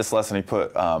taught this lesson. He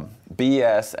put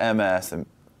BS, MS, and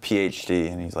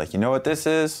PhD, and he's like, you know what this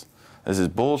is? This is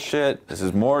bullshit. This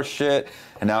is more shit.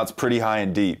 And now it's pretty high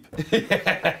and deep.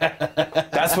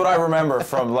 That's what I remember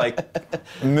from like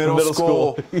middle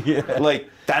school. Yeah. Like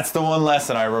that's the one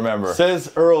lesson I remember.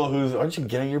 Says Earl, aren't you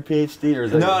getting your PhD or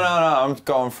is that No. I'm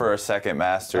going for a second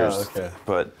master's. Oh, okay.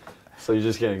 But so you're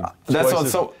just getting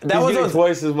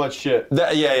twice as much shit.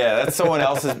 Yeah. That's someone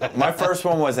else's. My first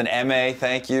one was an MA.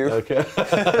 Thank you. Okay.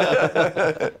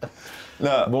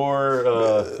 No. More.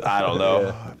 I don't know.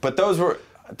 Yeah. But those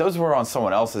were on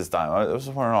someone else's dime. Those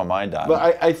weren't on my dime.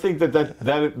 But I think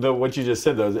that what you just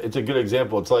said though, it's a good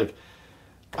example. It's like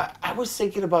I was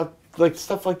thinking about like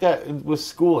stuff like that with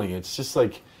schooling. It's just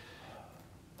like,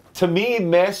 to me,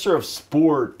 master of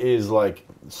sport is like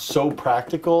so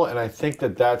practical, and I think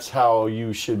that's how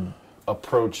you should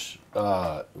approach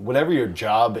whatever your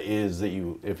job is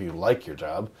if you like your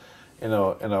job, in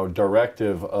a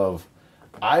directive of,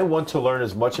 I want to learn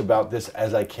as much about this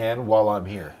as I can while I'm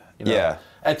here. You know? Yeah.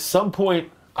 At some point,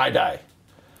 I die.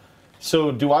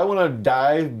 So do I want to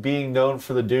die being known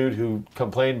for the dude who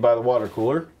complained by the water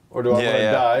cooler? Or do I want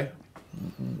to die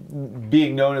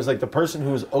being known as like the person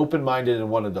who was open-minded and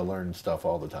wanted to learn stuff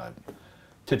all the time?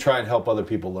 To try and help other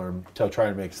people learn, to try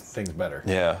and make things better.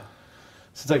 Yeah.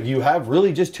 So it's like you have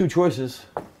really just two choices.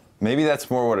 Maybe that's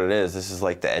more what it is. This is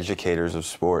like the educators of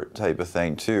sport type of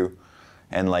thing too.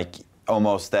 And like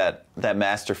almost that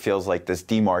master feels like this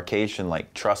demarcation,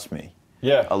 like trust me.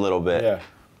 Yeah. A little bit. Yeah.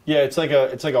 Yeah, it's like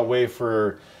a way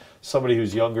for somebody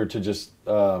who's younger to just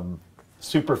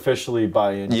superficially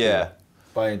buy into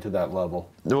that level.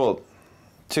 Well,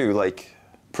 too, like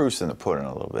proof's in the pudding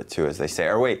a little bit too, as they say.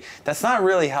 Or wait, that's not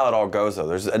really how it all goes though.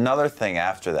 There's another thing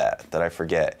after that I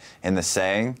forget in the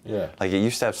saying. Yeah. Like it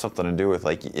used to have something to do with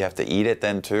like you have to eat it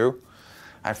then too.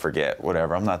 I forget,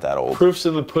 whatever. I'm not that old. Proof's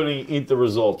in the pudding, eat the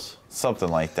results. Something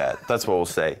like that. That's what we'll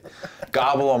say.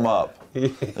 Gobble them up.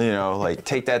 You know, like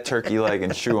take that turkey leg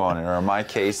and chew on it. Or in my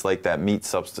case, like that meat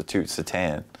substitute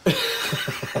seitan.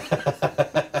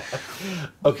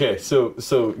 Okay,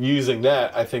 so using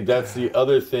that, I think that's the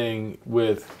other thing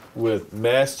with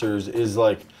masters is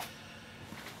like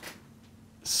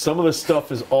some of the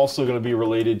stuff is also going to be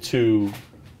related to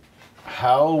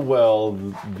how well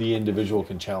the individual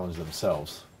can challenge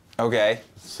themselves. Okay.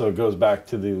 So it goes back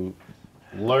to the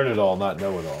learn it all, not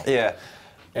know it all. Yeah.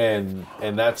 And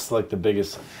that's like the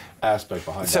biggest aspect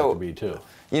behind Dr. B too.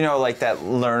 You know, like that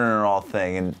learning it all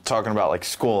thing and talking about like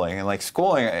schooling and like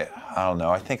schooling, I don't know,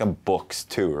 I think of books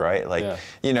too, right? Like,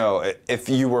 you know, if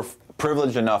you were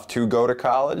privileged enough to go to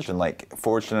college and like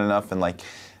fortunate enough and like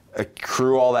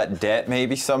accrue all that debt,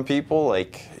 maybe some people,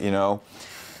 like, you know,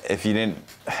 if you didn't,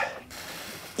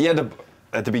 you had to,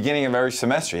 at the beginning of every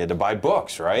semester, you had to buy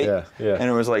books, right? Yeah, yeah. And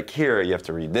it was like, here, you have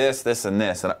to read this, this, and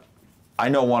this. And I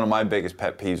know one of my biggest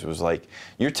pet peeves was like,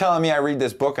 you're telling me I read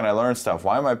this book and I learn stuff.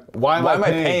 Why am I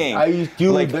paying? I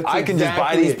can just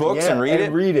buy these books and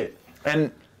read it.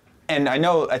 And I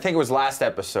know, I think it was last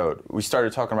episode, we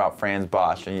started talking about Franz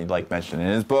Bosch, and he like mentioned in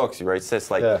his books, he writes this,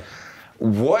 like,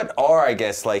 what are, I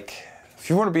guess, like, if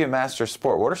you want to be a master of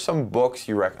sport, what are some books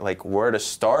you recommend, like where to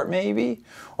start maybe?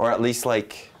 Or at least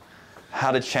like how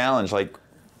to challenge, like,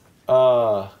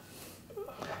 because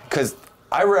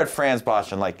I read Franz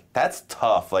Bosch and like, that's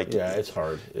tough. Like, yeah, it's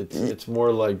hard. It's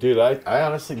more like, dude, I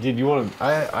honestly, dude, you want to,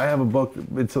 I have a book,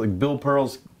 it's like Bill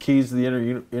Pearl's Keys to the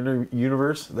Inner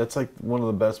Universe. That's like one of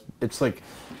the best. It's like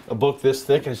a book this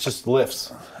thick and it's just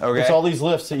lifts. Okay. It's all these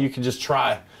lifts that you can just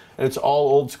try. And it's all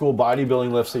old school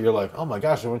bodybuilding lifts that you're like, oh my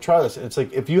gosh, I want to try this. And it's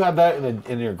like, if you have that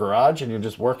in your garage and you're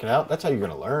just working out, that's how you're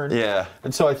going to learn. Yeah.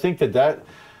 And so I think that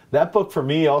book for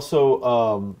me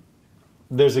also,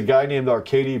 there's a guy named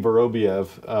Arkady Vorobiev.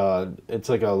 It's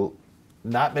like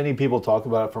not many people talk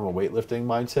about it from a weightlifting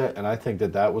mindset. And I think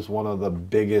that was one of the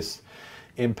biggest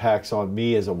impacts on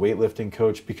me as a weightlifting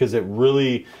coach because it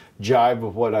really jived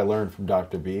with what I learned from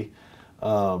Dr. B.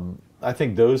 I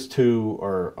think those two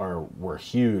were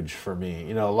huge for me.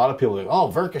 You know, a lot of people are like,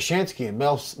 oh, Verkhoshansky and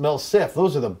Mel Siff,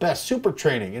 those are the best, super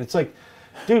training. And it's like,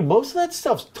 dude, most of that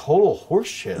stuff's total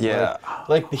horseshit. Yeah.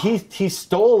 Like he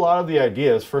stole a lot of the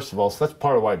ideas, first of all, so that's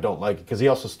part of why I don't like it, because he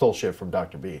also stole shit from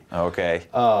Dr. B. Okay.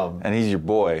 And he's your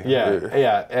boy. Yeah,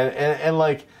 yeah. And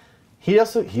like,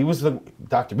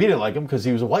 Dr. B didn't like him because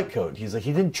he was a white coat. He's like,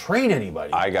 he didn't train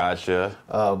anybody. I gotcha.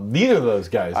 Neither of those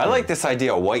guys I did. like this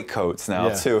idea of white coats now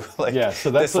too. Like, so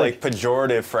that's this like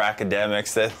pejorative for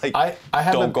academics that like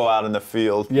I don't go out in the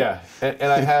field. Yeah, and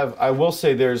I will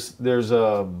say there's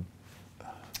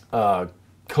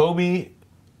Comey,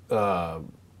 Pablo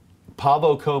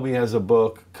Comey has a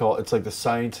book called, it's like The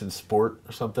Science in Sport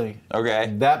or something.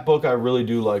 Okay. That book I really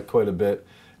do like quite a bit.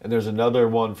 And there's another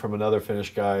one from another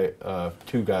Finnish guy,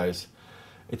 two guys.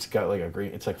 It's got like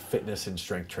it's like fitness and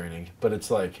strength training, but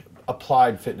it's like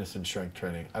applied fitness and strength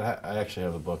training. I actually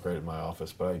have a book right in my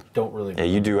office, but I don't really. Yeah,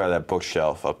 you do have that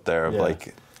bookshelf up there of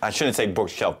like, I shouldn't say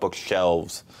bookshelf,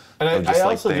 bookshelves. And I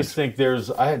also just think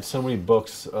I had so many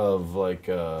books of like,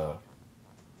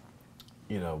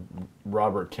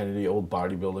 Robert Kennedy, old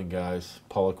bodybuilding guys.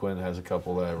 Paula Quinn has a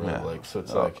couple that I really like. So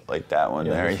it's like that one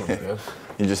there.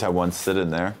 You just have one sitting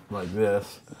there. Like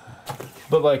this.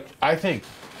 But like, I think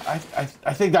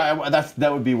that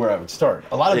would be where I would start.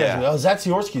 A lot of guys go,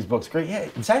 Zatsiorsky's book's great. Yeah,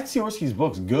 Zatsiorsky's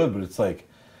book's good, but it's like,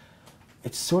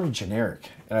 it's sort of generic.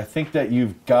 And I think that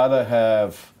you've got to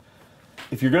have,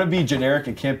 if you're going to be generic,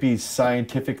 it can't be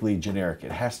scientifically generic.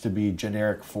 It has to be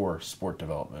generic for sport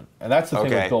development. And that's the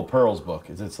thing with Bill Pearl's book,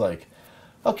 is it's like,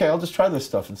 okay, I'll just try this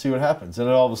stuff and see what happens. And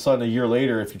then all of a sudden, a year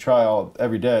later, if you try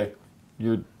every day,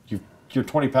 you're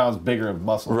 20 pounds bigger in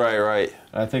muscle. Right.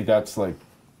 And I think that's like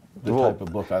the type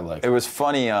of book I like. It was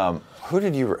funny.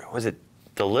 Was it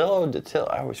DeTillo?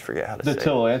 I always forget how to say it.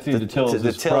 Anthony DeTillo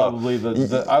is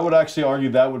probably I would actually argue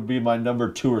that would be my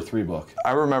number 2 or 3 book.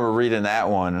 I remember reading that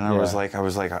one, and I was like,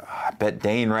 I bet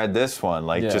Dane read this one.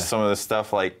 Like just some of the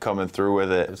stuff like coming through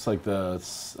with it. It's like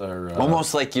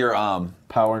almost like your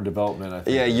power and development. I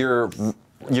think. Yeah,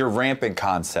 your rampant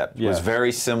concept was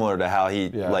very similar to how he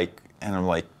like. And I'm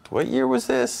like, what year was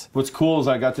this? What's cool is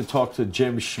I got to talk to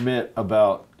Jim Schmidt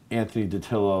about Anthony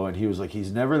DeTillo, and he was like,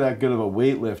 he's never that good of a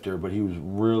weightlifter, but he was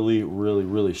really, really,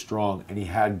 really strong. And he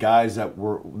had guys that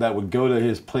would go to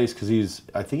his place because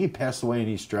I think he passed away in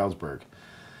East Stroudsburg.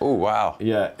 Oh wow!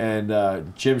 Yeah,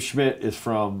 and Jim Schmidt is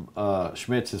from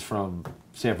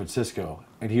San Francisco,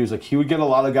 and he was like, he would get a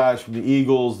lot of guys from the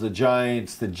Eagles, the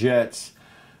Giants, the Jets,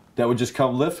 that would just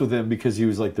come lift with him because he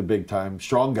was like the big time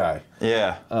strong guy.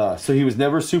 Yeah. So he was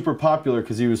never super popular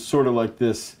because he was sort of like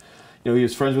this. He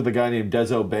was friends with a guy named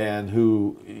Dezo Ban,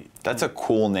 who... That's a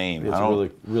cool name. It's a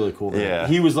really, really cool name. Yeah.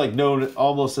 He was like known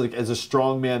almost like as a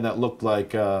strong man that looked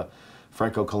like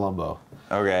Franco Columbu.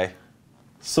 Okay.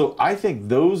 So I think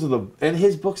those are and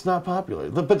his book's not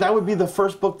popular. But that would be the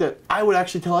first book that I would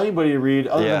actually tell anybody to read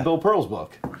other than Bill Pearl's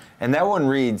book. And that one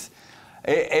reads...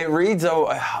 It reads...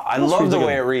 I love the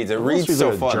way it reads. It reads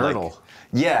so fun. Journal.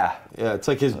 Yeah, it's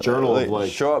like his journal of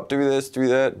like show up, do this, do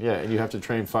that. Yeah, and you have to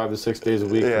train 5 to 6 days a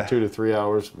week for 2 to 3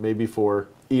 hours, maybe 4.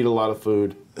 Eat a lot of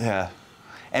food. Yeah,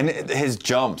 and his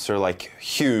jumps are like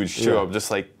huge too. I'm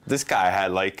just like, this guy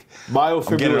had like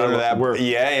myofibrillar work.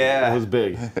 Yeah, it was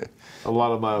big. A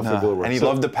lot of myofibrillar work. And he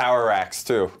loved the power racks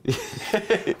too.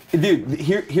 Dude,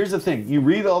 here's the thing. You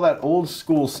read all that old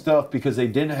school stuff because they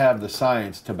didn't have the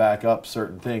science to back up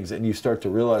certain things, and you start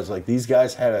to realize like these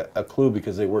guys had a clue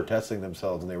because they were testing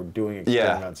themselves and they were doing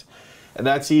experiments. And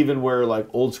that's even where like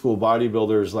old school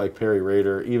bodybuilders like Perry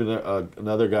Rader, even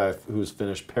another guy who's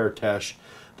Finnish, Per Tesh,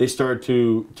 they started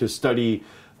to study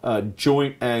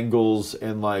joint angles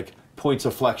and like points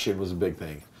of flexion was a big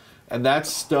thing. And that's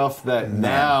stuff that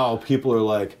now people are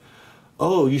like,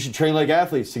 oh, you should train like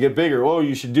athletes to get bigger. Oh,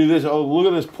 you should do this. Oh, look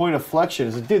at this point of flexion.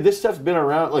 It's like, dude, this stuff's been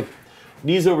around, like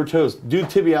knees over toes. Dude,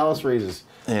 tibialis raises.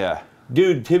 Yeah.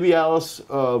 Dude, tibialis,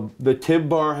 the tib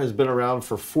bar has been around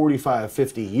for 45,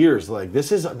 50 years. Like,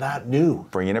 this is not new.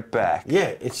 Bringing it back.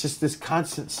 Yeah, it's just this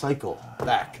constant cycle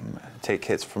back. Take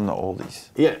hits from the oldies.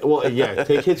 Yeah, well,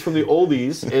 take hits from the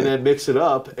oldies and then mix it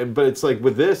up. But it's like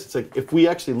with this, it's like if we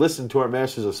actually listen to our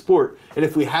masters of sport, and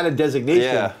if we had a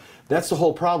designation, that's the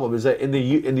whole problem. Is that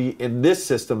in this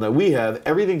system that we have,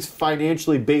 everything's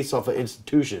financially based off of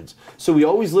institutions. So we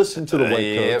always listen to the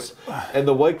white coats, and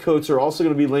the white coats are also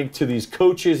going to be linked to these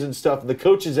coaches and stuff. And the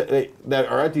coaches that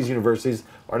are at these universities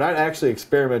are not actually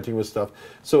experimenting with stuff.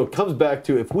 So it comes back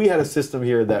to if we had a system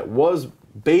here that was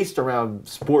based around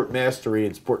sport mastery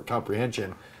and sport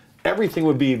comprehension, everything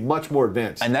would be much more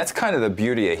advanced. And that's kind of the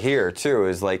beauty of here too,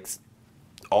 is like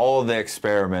all the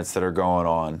experiments that are going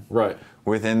on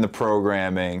within the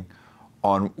programming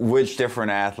on which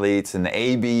different athletes and the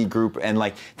AB group, and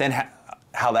like then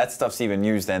how that stuff's even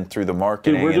used then through the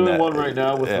marketing. Dude, we're doing one right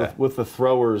now with the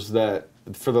throwers that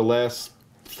for the last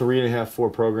 3.5, 4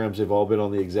 programs, they've all been on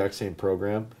the exact same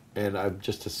program, and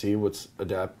just to see what's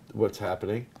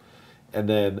happening. And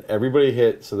then everybody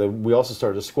hit, so then we also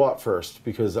started to squat first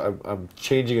because I'm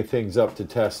changing things up to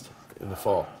test in the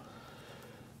fall.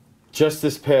 Just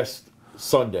this past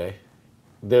Sunday,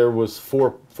 there was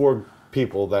four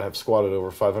people that have squatted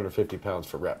over 550 pounds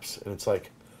for reps. And it's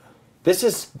like, this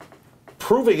is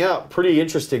proving out pretty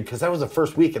interesting because that was the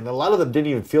first week, and a lot of them didn't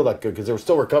even feel that good because they were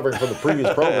still recovering from the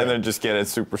previous program. And then just getting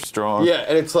super strong. Yeah,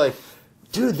 and it's like,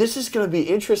 dude, this is going to be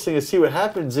interesting to see what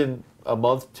happens in a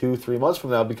month, 2, 3 months from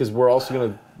now because we're also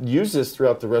going to use this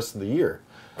throughout the rest of the year.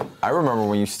 I remember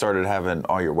when you started having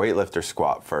all your weightlifter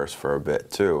squat first for a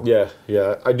bit, too.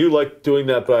 Yeah. I do like doing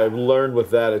that, but I've learned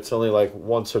with that it's only like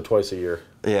once or twice a year.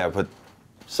 Yeah, but...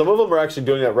 Some of them are actually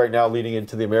doing that right now leading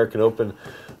into the American Open,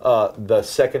 the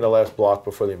second to last block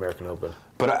before the American Open.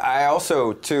 But I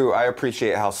also, too, I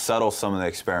appreciate how subtle some of the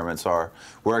experiments are,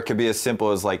 where it could be as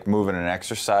simple as, like, moving an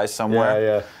exercise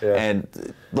somewhere. Yeah.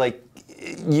 And, like,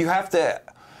 you have to...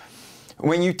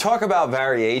 When you talk about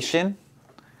variation...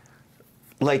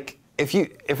 Like, if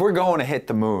we're going to hit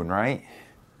the moon, right?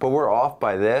 But we're off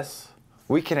by this,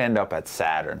 we could end up at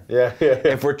Saturn. Yeah.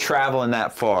 If we're traveling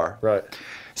that far. Right.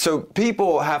 So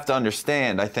people have to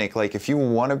understand, I think, like, if you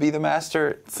want to be the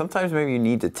master, sometimes maybe you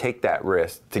need to take that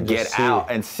risk to get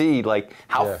out and see, like,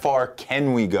 how far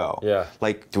can we go? Yeah.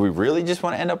 Like, do we really just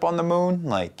want to end up on the moon?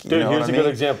 Like, Dude, you know here's what a I mean?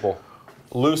 good example.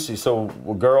 Lucy, so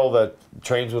a girl that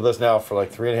trains with us now for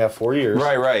like 3.5, 4 years.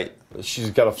 Right. She's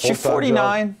got a full-time She's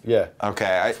 49? job. Yeah.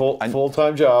 Okay.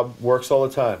 Full-time job, works all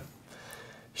the time.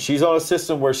 She's on a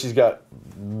system where she's got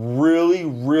really,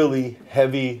 really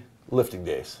heavy lifting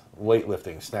days.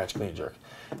 Weightlifting, snatch, clean, jerk.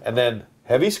 And then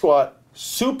heavy squat,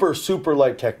 super, super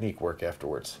light technique work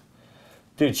afterwards.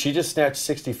 Dude, she just snatched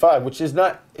 65, which is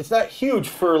not huge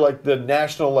for like the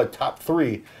national like top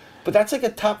 3. But that's like a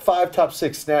top 5, top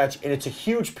 6 snatch, and it's a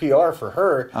huge PR for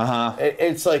her.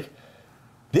 It's like,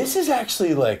 this is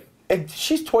actually like, and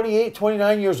she's 28,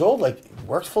 29 years old, like,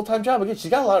 works full-time job. Again, she's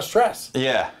got a lot of stress.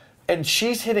 Yeah. And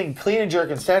she's hitting clean and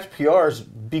jerk and snatch PRs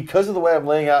because of the way I'm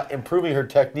laying out, improving her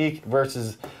technique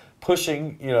versus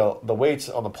pushing, the weights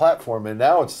on the platform. And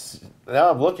now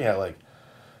I'm looking at like,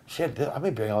 shit, I may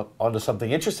be onto something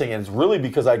interesting. And it's really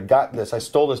because I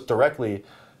stole this directly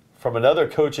from another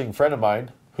coaching friend of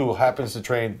mine who happens to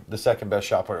train the second best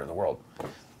shot putter in the world.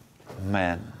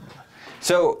 Man.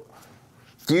 So,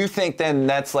 do you think then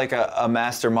that's like a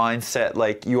master mindset?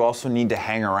 Like, you also need to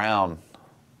hang around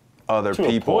other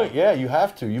people? To a point, yeah, you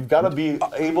have to. You've got to be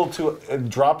able to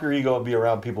drop your ego and be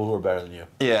around people who are better than you.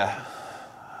 Yeah.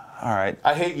 All right.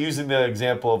 I hate using the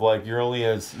example of like,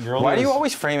 Why do you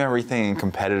always frame everything in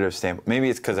competitive standpoint? Maybe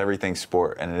it's because everything's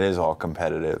sport and it is all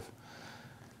competitive.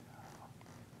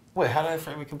 Wait, how did I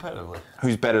frame it competitively?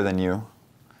 Who's better than you?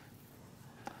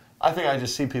 I think I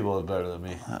just see people as better than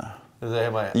me.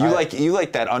 You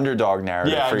like that underdog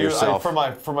narrative for yourself.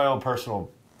 For my own personal,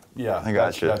 I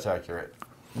got you. That's accurate.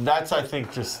 That's, I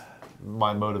think, just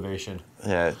my motivation.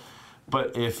 Yeah.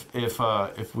 But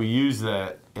if we use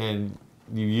that and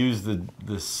you use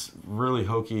this really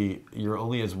hokey, you're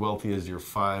only as wealthy as your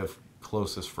 5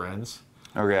 closest friends.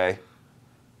 Okay.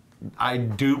 I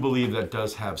do believe that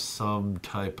does have some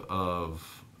type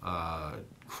of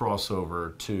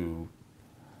crossover to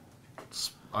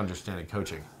understanding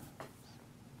coaching.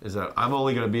 Is that I'm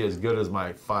only going to be as good as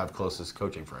my 5 closest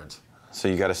coaching friends. So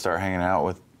you got to start hanging out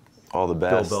with all the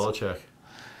best. Bill Belichick.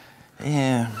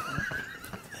 Yeah.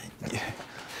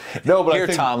 No, but Here, I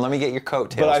think, Tom, let me get your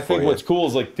coattails. But I think what's cool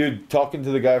is like, dude, talking to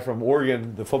the guy from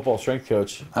Oregon, the football strength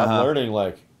coach, I'm learning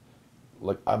like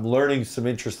I'm learning some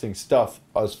interesting stuff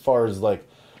as far as like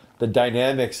the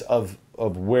dynamics of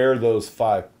where those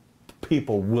 5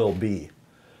 people will be.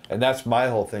 And that's my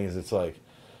whole thing is it's like,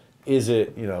 is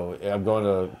it, I'm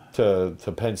going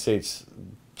to Penn State's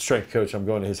strength coach, I'm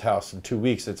going to his house in 2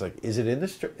 weeks. It's like, is it in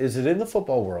the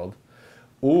football world,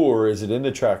 or is it in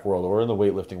the track world, or in the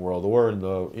weightlifting world, or in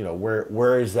the,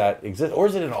 where is that exist, or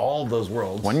is it in all of those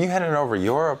worlds? When you heading over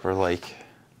Europe or like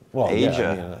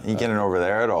Asia, you getting over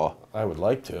there at all? I would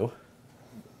like to.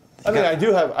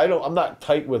 I'm not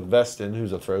tight with Veston,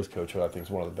 who's a throws coach, who I think is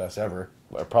one of the best ever.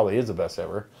 Probably is the best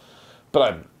ever. But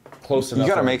I'm close enough.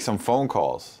 You got to make some phone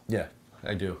calls. Yeah,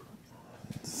 I do.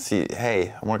 See,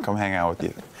 hey, I want to come hang out with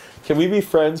you. Can we be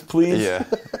friends, please? Yeah.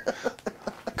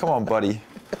 Come on, buddy.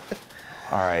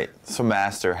 All right. So,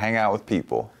 master, hang out with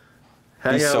people.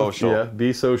 Be social.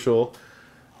 Be social.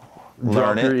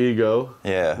 Learn Drop your ego.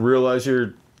 Yeah. Realize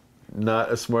you're not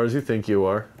as smart as you think you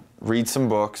are. Read some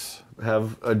books.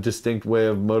 Have a distinct way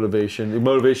of motivation.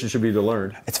 Motivation should be to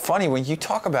learn. It's funny, when you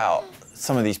talk about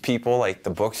some of these people, like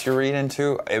the books you're reading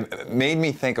too, it made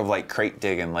me think of like crate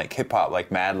digging, like hip hop,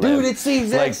 like Mad Lib. Dude, it's the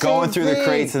exact like going through the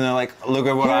crates and they're like, look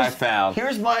at what I found.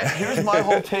 Here's my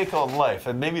whole take on life,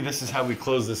 and maybe this is how we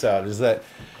close this out. Is that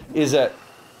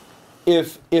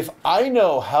if I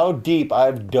know how deep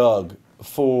I've dug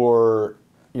for,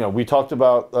 we talked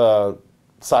about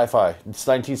sci-fi, it's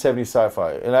 1970s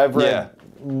sci-fi, and I've read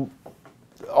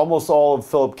almost all of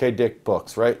Philip K. Dick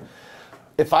books, right?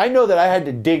 If I know that I had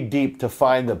to dig deep to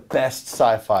find the best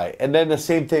sci-fi, and then the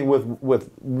same thing with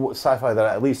sci-fi that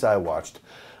at least I watched,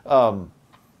 and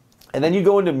then you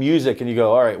go into music and you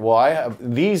go, all right, well, I have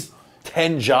these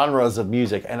 10 genres of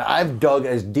music, and I've dug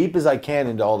as deep as I can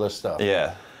into all this stuff.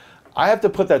 Yeah. I have to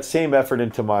put that same effort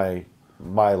into my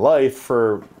life,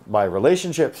 for my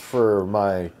relationships, for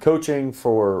my coaching,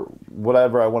 for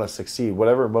whatever I want to succeed,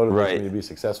 whatever motivates me to be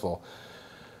successful.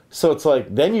 So it's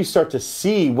like, then you start to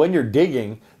see, when you're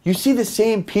digging, you see the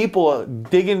same people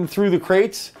digging through the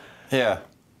crates. Yeah.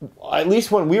 At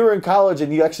least when we were in college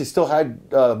and you actually still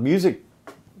had music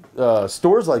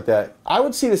stores like that, I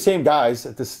would see the same guys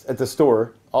at the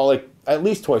store at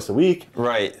least twice a week.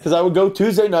 Right. Because I would go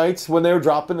Tuesday nights when they were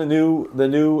dropping the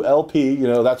new LP. You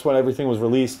know, that's when everything was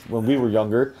released when we were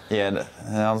younger. Yeah,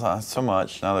 now not so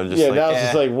much. Now they're just now it's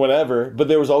just like whatever. But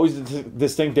there was always a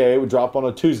distinct day. It would drop on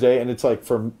a Tuesday, and it's like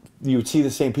you would see the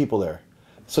same people there.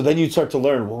 So then you'd start to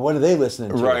learn, well, what are they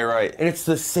listening to? Right. And it's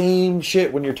the same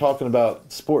shit when you're talking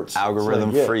about sports.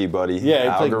 Algorithm free, buddy.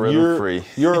 Yeah, it's algorithm free.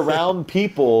 You're around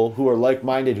people who are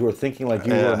like-minded, who are thinking like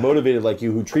you, who are motivated like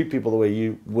you, who treat people the way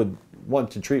you would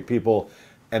want to treat people,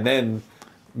 and then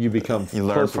you become. You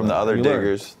learn from the other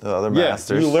diggers, the other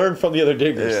masters. You learn from the other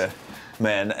diggers. Yeah,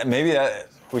 man. Maybe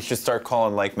we should start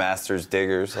calling like masters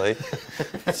diggers. Like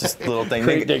it's just little thing.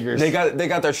 Diggers. They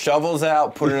got their shovels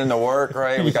out, put it into work.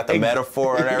 Right. We got the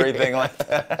metaphor and everything like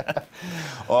that.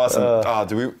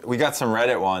 Awesome. We got some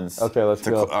Reddit ones. Okay, let's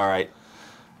go. All right.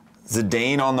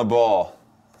 Dane on the ball.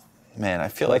 Man, I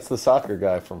feel like that's the soccer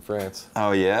guy from France.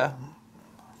 Oh yeah,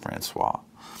 Francois.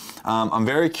 I'm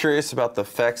very curious about the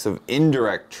effects of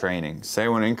indirect training. Say I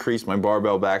want to increase my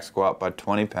barbell back squat by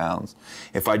 20 pounds.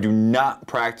 If I do not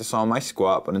practice on my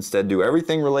squat, but instead do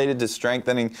everything related to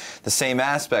strengthening the same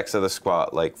aspects of the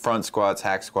squat, like front squats,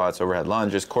 hack squats, overhead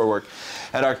lunges, core work,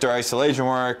 adductor isolation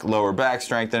work, lower back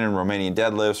strengthening, Romanian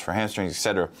deadlifts for hamstrings,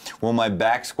 etc. Will my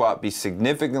back squat be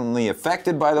significantly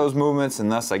affected by those movements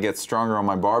and thus I get stronger on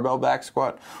my barbell back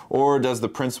squat? Or does the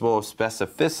principle of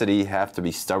specificity have to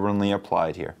be stubbornly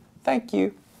applied here? Thank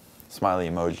you. Smiley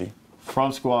emoji.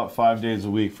 Front squat 5 days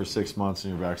a week for 6 months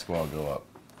and your back squat will go up.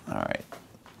 All right.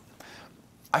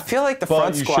 I feel like the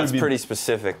front squat's pretty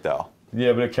specific though.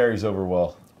 Yeah, but it carries over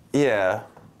well. Yeah,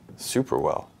 super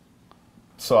well.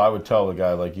 So I would tell the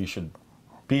guy, like, you should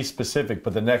be specific,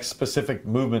 but the next specific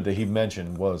movement that he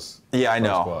mentioned was I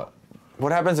know. Squat.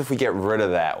 What happens if we get rid of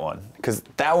that one? Because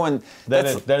that one... Then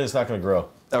it's not going to grow.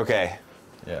 Okay.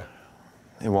 Yeah.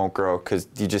 It won't grow because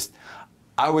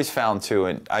I always found too,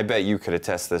 and I bet you could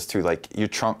attest this too, like your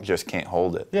trunk just can't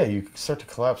hold it. Yeah, you start to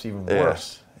collapse even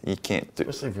worse. You can't do.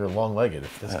 Especially if you're long-legged,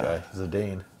 if this guy is a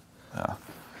Dane. All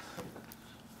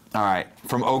right,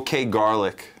 from OK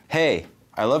Garlic. Hey,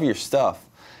 I love your stuff.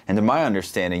 And to my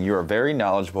understanding, you are very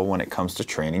knowledgeable when it comes to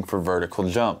training for vertical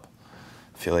jump.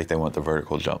 I feel like they want the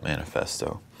vertical jump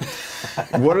manifesto.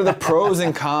 What are the pros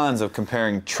and cons of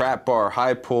comparing trap bar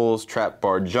high pulls, trap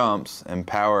bar jumps, and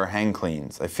power hang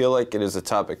cleans? I feel like it is a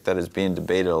topic that is being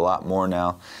debated a lot more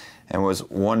now and was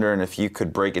wondering if you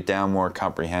could break it down more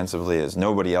comprehensively as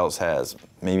nobody else has,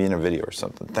 maybe in a video or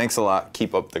something. Thanks a lot.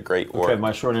 Keep up the great work. Okay,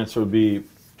 my short answer would be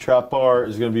trap bar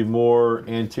is going to be more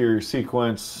anterior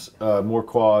sequence, more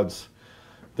quads.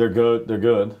 They're good.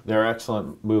 They're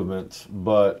excellent movements,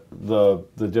 but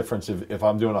the difference if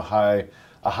I'm doing a high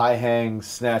hang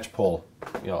snatch pull,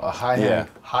 a high hang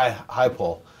high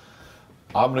pull,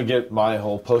 I'm gonna get my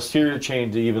whole posterior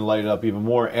chain to even light it up even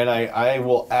more, and I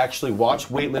will actually watch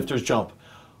weightlifters jump.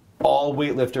 All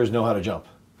weightlifters know how to jump.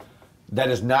 That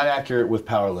is not accurate with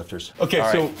powerlifters.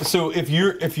 Okay, so if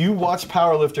you watch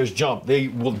powerlifters jump, they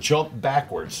will jump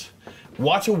backwards.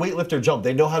 Watch a weightlifter jump.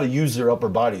 They know how to use their upper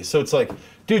body. So it's like,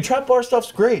 dude, trap bar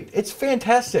stuff's great. It's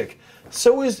fantastic.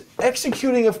 So is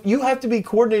executing. You have to be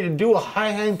coordinated to do a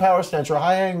high hang power snatch or a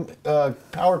high hang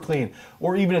power clean,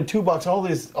 or even a two box. All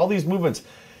these movements.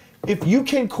 If you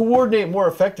can coordinate more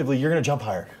effectively, you're gonna jump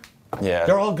higher. Yeah,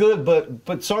 they're all good,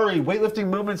 but sorry, weightlifting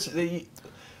movements.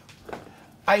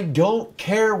 I don't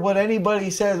care what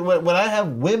anybody says. When I have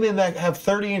women that have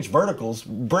 30-inch verticals,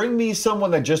 bring me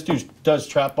someone that just does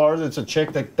trap bars. It's a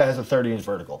chick that has a 30-inch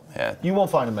vertical. Yeah. You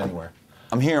won't find them anywhere.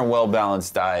 I'm hearing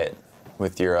well-balanced diet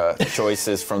with your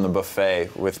choices from the buffet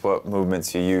with what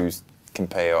movements you use can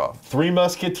pay off. Three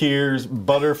Musketeers,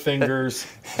 Butterfingers,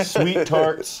 Sweet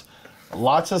Tarts,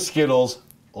 lots of Skittles,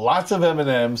 lots of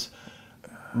M&Ms.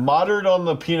 Moderate on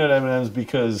the peanut M&Ms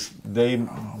because they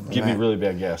give me really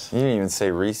bad gas. You didn't even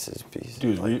say Reese's Pieces.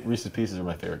 Dude, Reese's Pieces are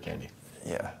my favorite candy.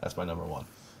 Yeah. That's my number one.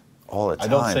 all the time. I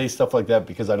don't say stuff like that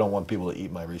because I don't want people to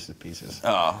eat my Reese's Pieces.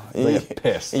 Oh, They get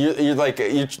pissed. You're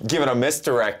giving a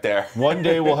misdirect there. One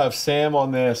day we'll have Sam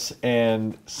on this,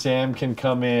 and Sam can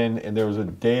come in. And there was a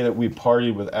day that we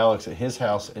partied with Alex at his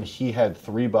house, and he had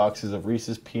 3 boxes of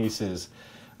Reese's Pieces,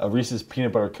 Reese's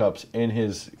peanut butter cups in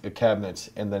his cabinets.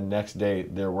 And the next day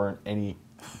there weren't any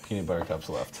peanut butter cups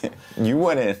left. You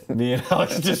went in. Me and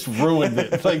Alex just ruined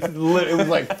it. Like it was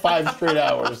like 5 straight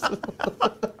hours.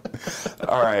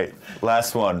 All right,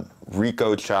 last one.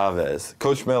 Rico Chavez.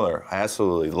 Coach Miller, I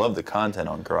absolutely love the content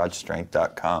on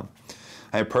GarageStrength.com.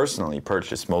 I have personally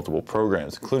purchased multiple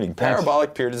programs, including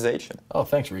parabolic periodization. Oh,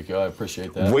 thanks, Rico. I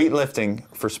appreciate that. Weightlifting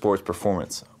for sports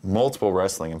performance, multiple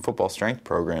wrestling and football strength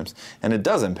programs, and a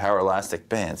dozen power elastic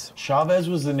bands. Chavez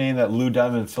was the name that Lou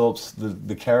Diamond Phillips,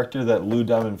 the character that Lou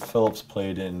Diamond Phillips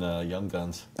played in Young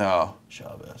Guns. Oh.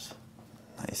 Chavez.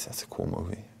 Nice, that's a cool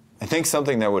movie. I think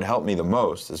something that would help me the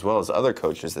most, as well as other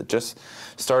coaches that just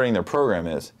starting their program,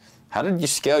 is how did you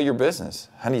scale your business?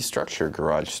 How do you structure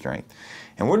Garage Strength?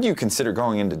 And what do you consider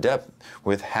going into depth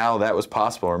with how that was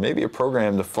possible, or maybe a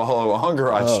program to follow on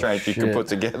Garage Strength you can put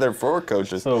together for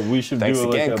coaches? So we should Thanks do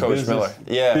again, like a Coach business, Miller.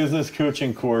 Yeah. business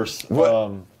coaching course.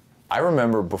 I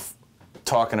remember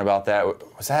talking about that.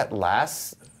 Was that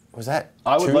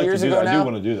I would 2 like years to do ago that. now? I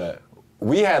do want to do that.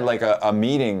 We had like a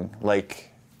meeting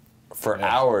for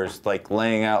hours, like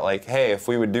laying out like, hey, if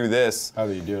we would do this, How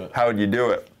do you do it? how would you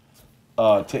do it?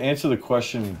 To answer the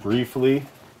question briefly,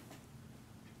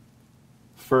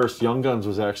 first, Young Guns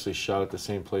was actually shot at the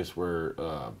same place where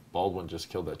Baldwin just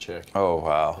killed that chick. Oh,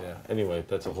 wow. Yeah. Anyway,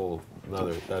 that's a whole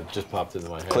another. That just popped into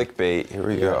my head. Clickbait, here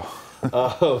we go.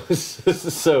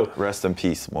 So. Rest in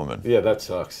peace, woman. Yeah, that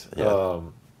sucks. Yeah.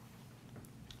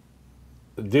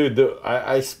 Dude,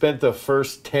 I spent the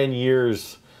first 10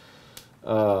 years.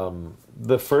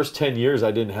 The first 10 years,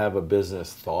 I didn't have a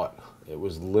business thought. It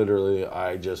was literally,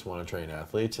 I just want to train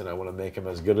athletes, and I want to make them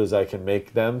as good as I can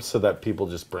make them so that people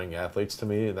just bring athletes to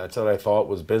me, and that's what I thought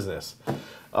was business.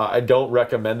 I don't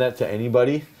recommend that to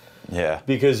anybody. Yeah.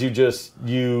 Because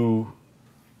you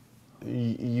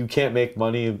can't make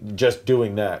money just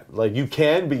doing that. Like, you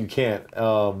can, but you can't.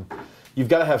 You've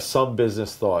got to have some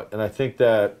business thought, and I think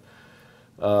that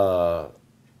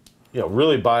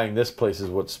really buying this place is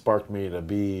what sparked me to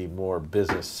be more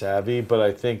business savvy. But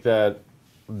I think that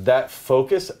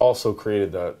focus also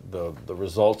created the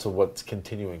results of what's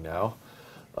continuing now.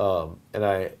 And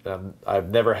I've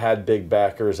never had big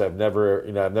backers. I've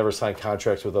never signed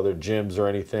contracts with other gyms or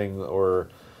anything, or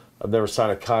I've never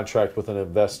signed a contract with an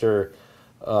investor.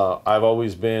 I've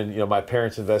always been, my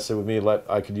parents invested with me.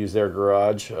 I could use their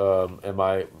garage, and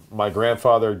my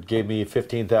grandfather gave me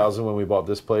 $15,000 when we bought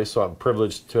this place, so I'm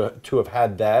privileged to have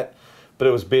had that. But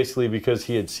it was basically because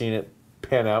he had seen it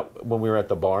pan out when we were at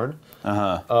the barn. And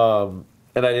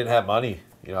I didn't have money.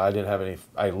 I didn't have any.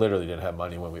 I literally didn't have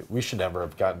money when we should never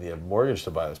have gotten the mortgage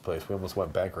to buy this place. We almost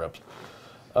went bankrupt.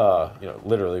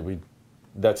 Literally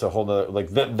that's a whole nother,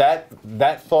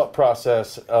 that thought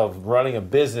process of running a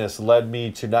business led me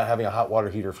to not having a hot water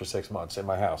heater for 6 months in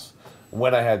my house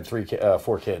when I had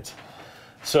 4 kids.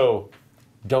 So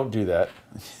don't do that.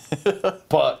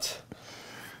 But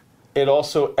it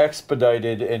also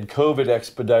expedited, and COVID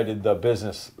expedited the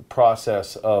business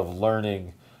process of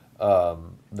learning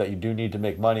that you do need to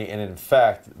make money. And in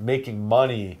fact, making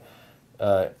money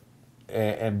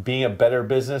and being a better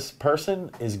business person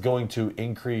is going to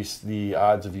increase the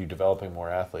odds of you developing more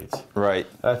athletes. Right.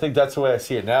 And I think that's the way I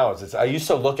see it now. I used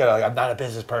to look at it like, I'm not a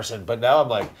business person, but now I'm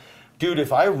like, dude,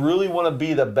 if I really want to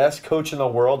be the best coach in the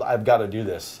world, I've got to do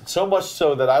this. So much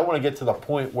so that I want to get to the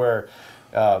point where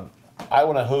I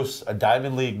want to host a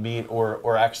Diamond League meet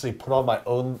or actually put on my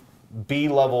own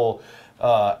B-level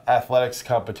athletics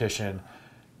competition,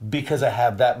 because I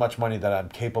have that much money that I'm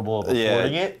capable of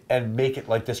affording it, and make it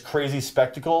like this crazy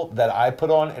spectacle that I put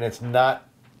on, and it's not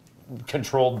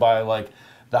controlled by like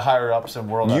the higher ups in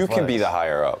world athletics. You can be the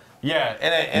higher up. Yeah,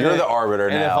 and you're the arbiter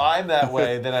now. And if I'm that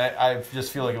way, then I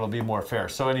just feel like it'll be more fair.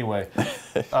 So anyway,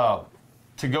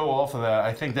 to go off of that,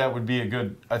 I think that would be a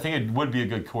good. I think it would be a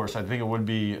good course. I think it would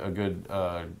be a good.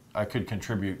 I could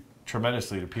contribute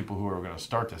tremendously to people who are going to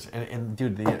start this. And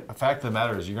dude, the fact of the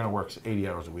matter is, you're going to work 80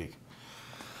 hours a week.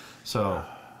 So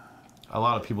a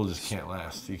lot of people just can't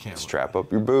last. You can't strap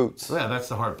up your boots. Yeah, that's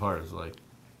the hard part. Is like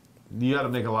you got to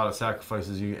make a lot of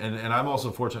sacrifices. And I'm also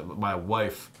fortunate that my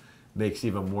wife makes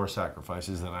even more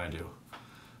sacrifices than I do.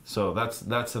 So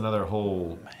that's another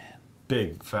whole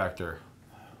big factor.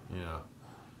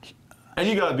 And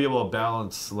you got to be able to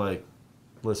balance like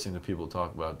listening to people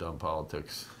talk about dumb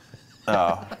politics.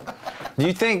 Oh. Do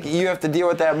you think you have to deal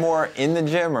with that more in the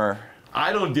gym, or?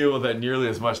 I don't deal with that nearly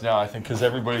as much now. I think because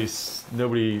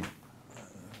nobody.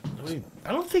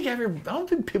 I don't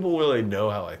think people really know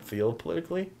how I feel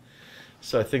politically.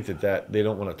 So I think that they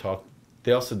don't want to talk.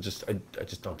 They also I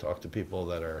just don't talk to people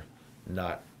that are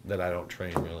not that I don't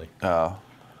train really. Oh,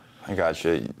 I got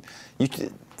you.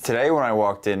 Today when I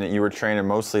walked in, you were training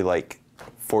mostly like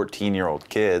 14-year-old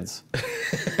kids.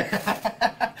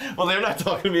 Well, they're not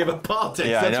talking to me about politics.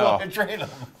 Yeah, That's I know. why I train them.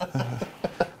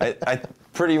 I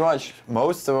pretty much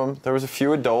most of them. There was a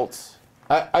few adults.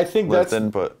 I think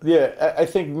lifting, I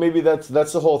think maybe that's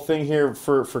the whole thing here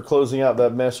for closing out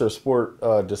that master of sport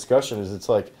discussion. Is it's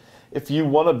like if you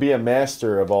want to be a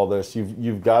master of all this,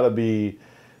 you've got to be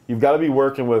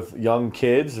working with young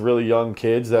kids, really young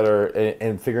kids that are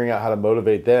and figuring out how to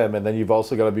motivate them, and then you've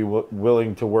also got to be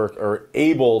willing to work or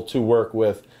able to work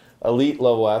with elite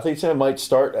level athletes. And it might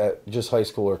start at just high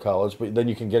school or college, but then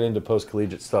you can get into post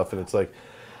collegiate stuff, and it's like.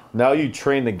 Now you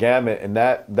train the gamut, and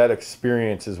that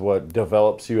experience is what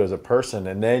develops you as a person.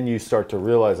 And then you start to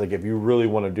realize, like, if you really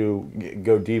want to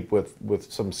go deep with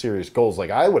some serious goals, like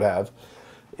I would have,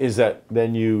 is that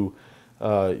then you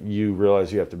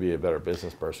realize you have to be a better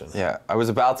business person. Yeah, I was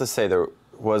about to say there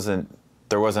wasn't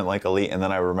like elite, and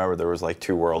then I remember there was like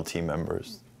 2 world team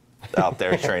members out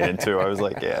there training too. I was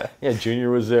like, yeah. Yeah, Junior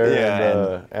was there,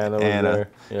 yeah, and Anna was there.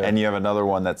 Yeah. And you have another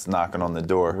one that's knocking on the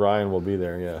door. Ryan will be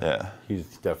there, yeah. Yeah.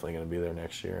 He's definitely going to be there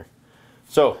next year.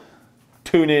 So,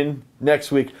 tune in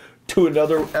next week to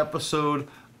another episode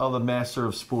of The Master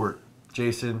of Sport.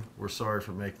 Jason, we're sorry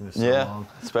for making this so long.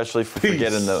 Especially for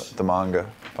forgetting the manga.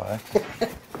 Bye.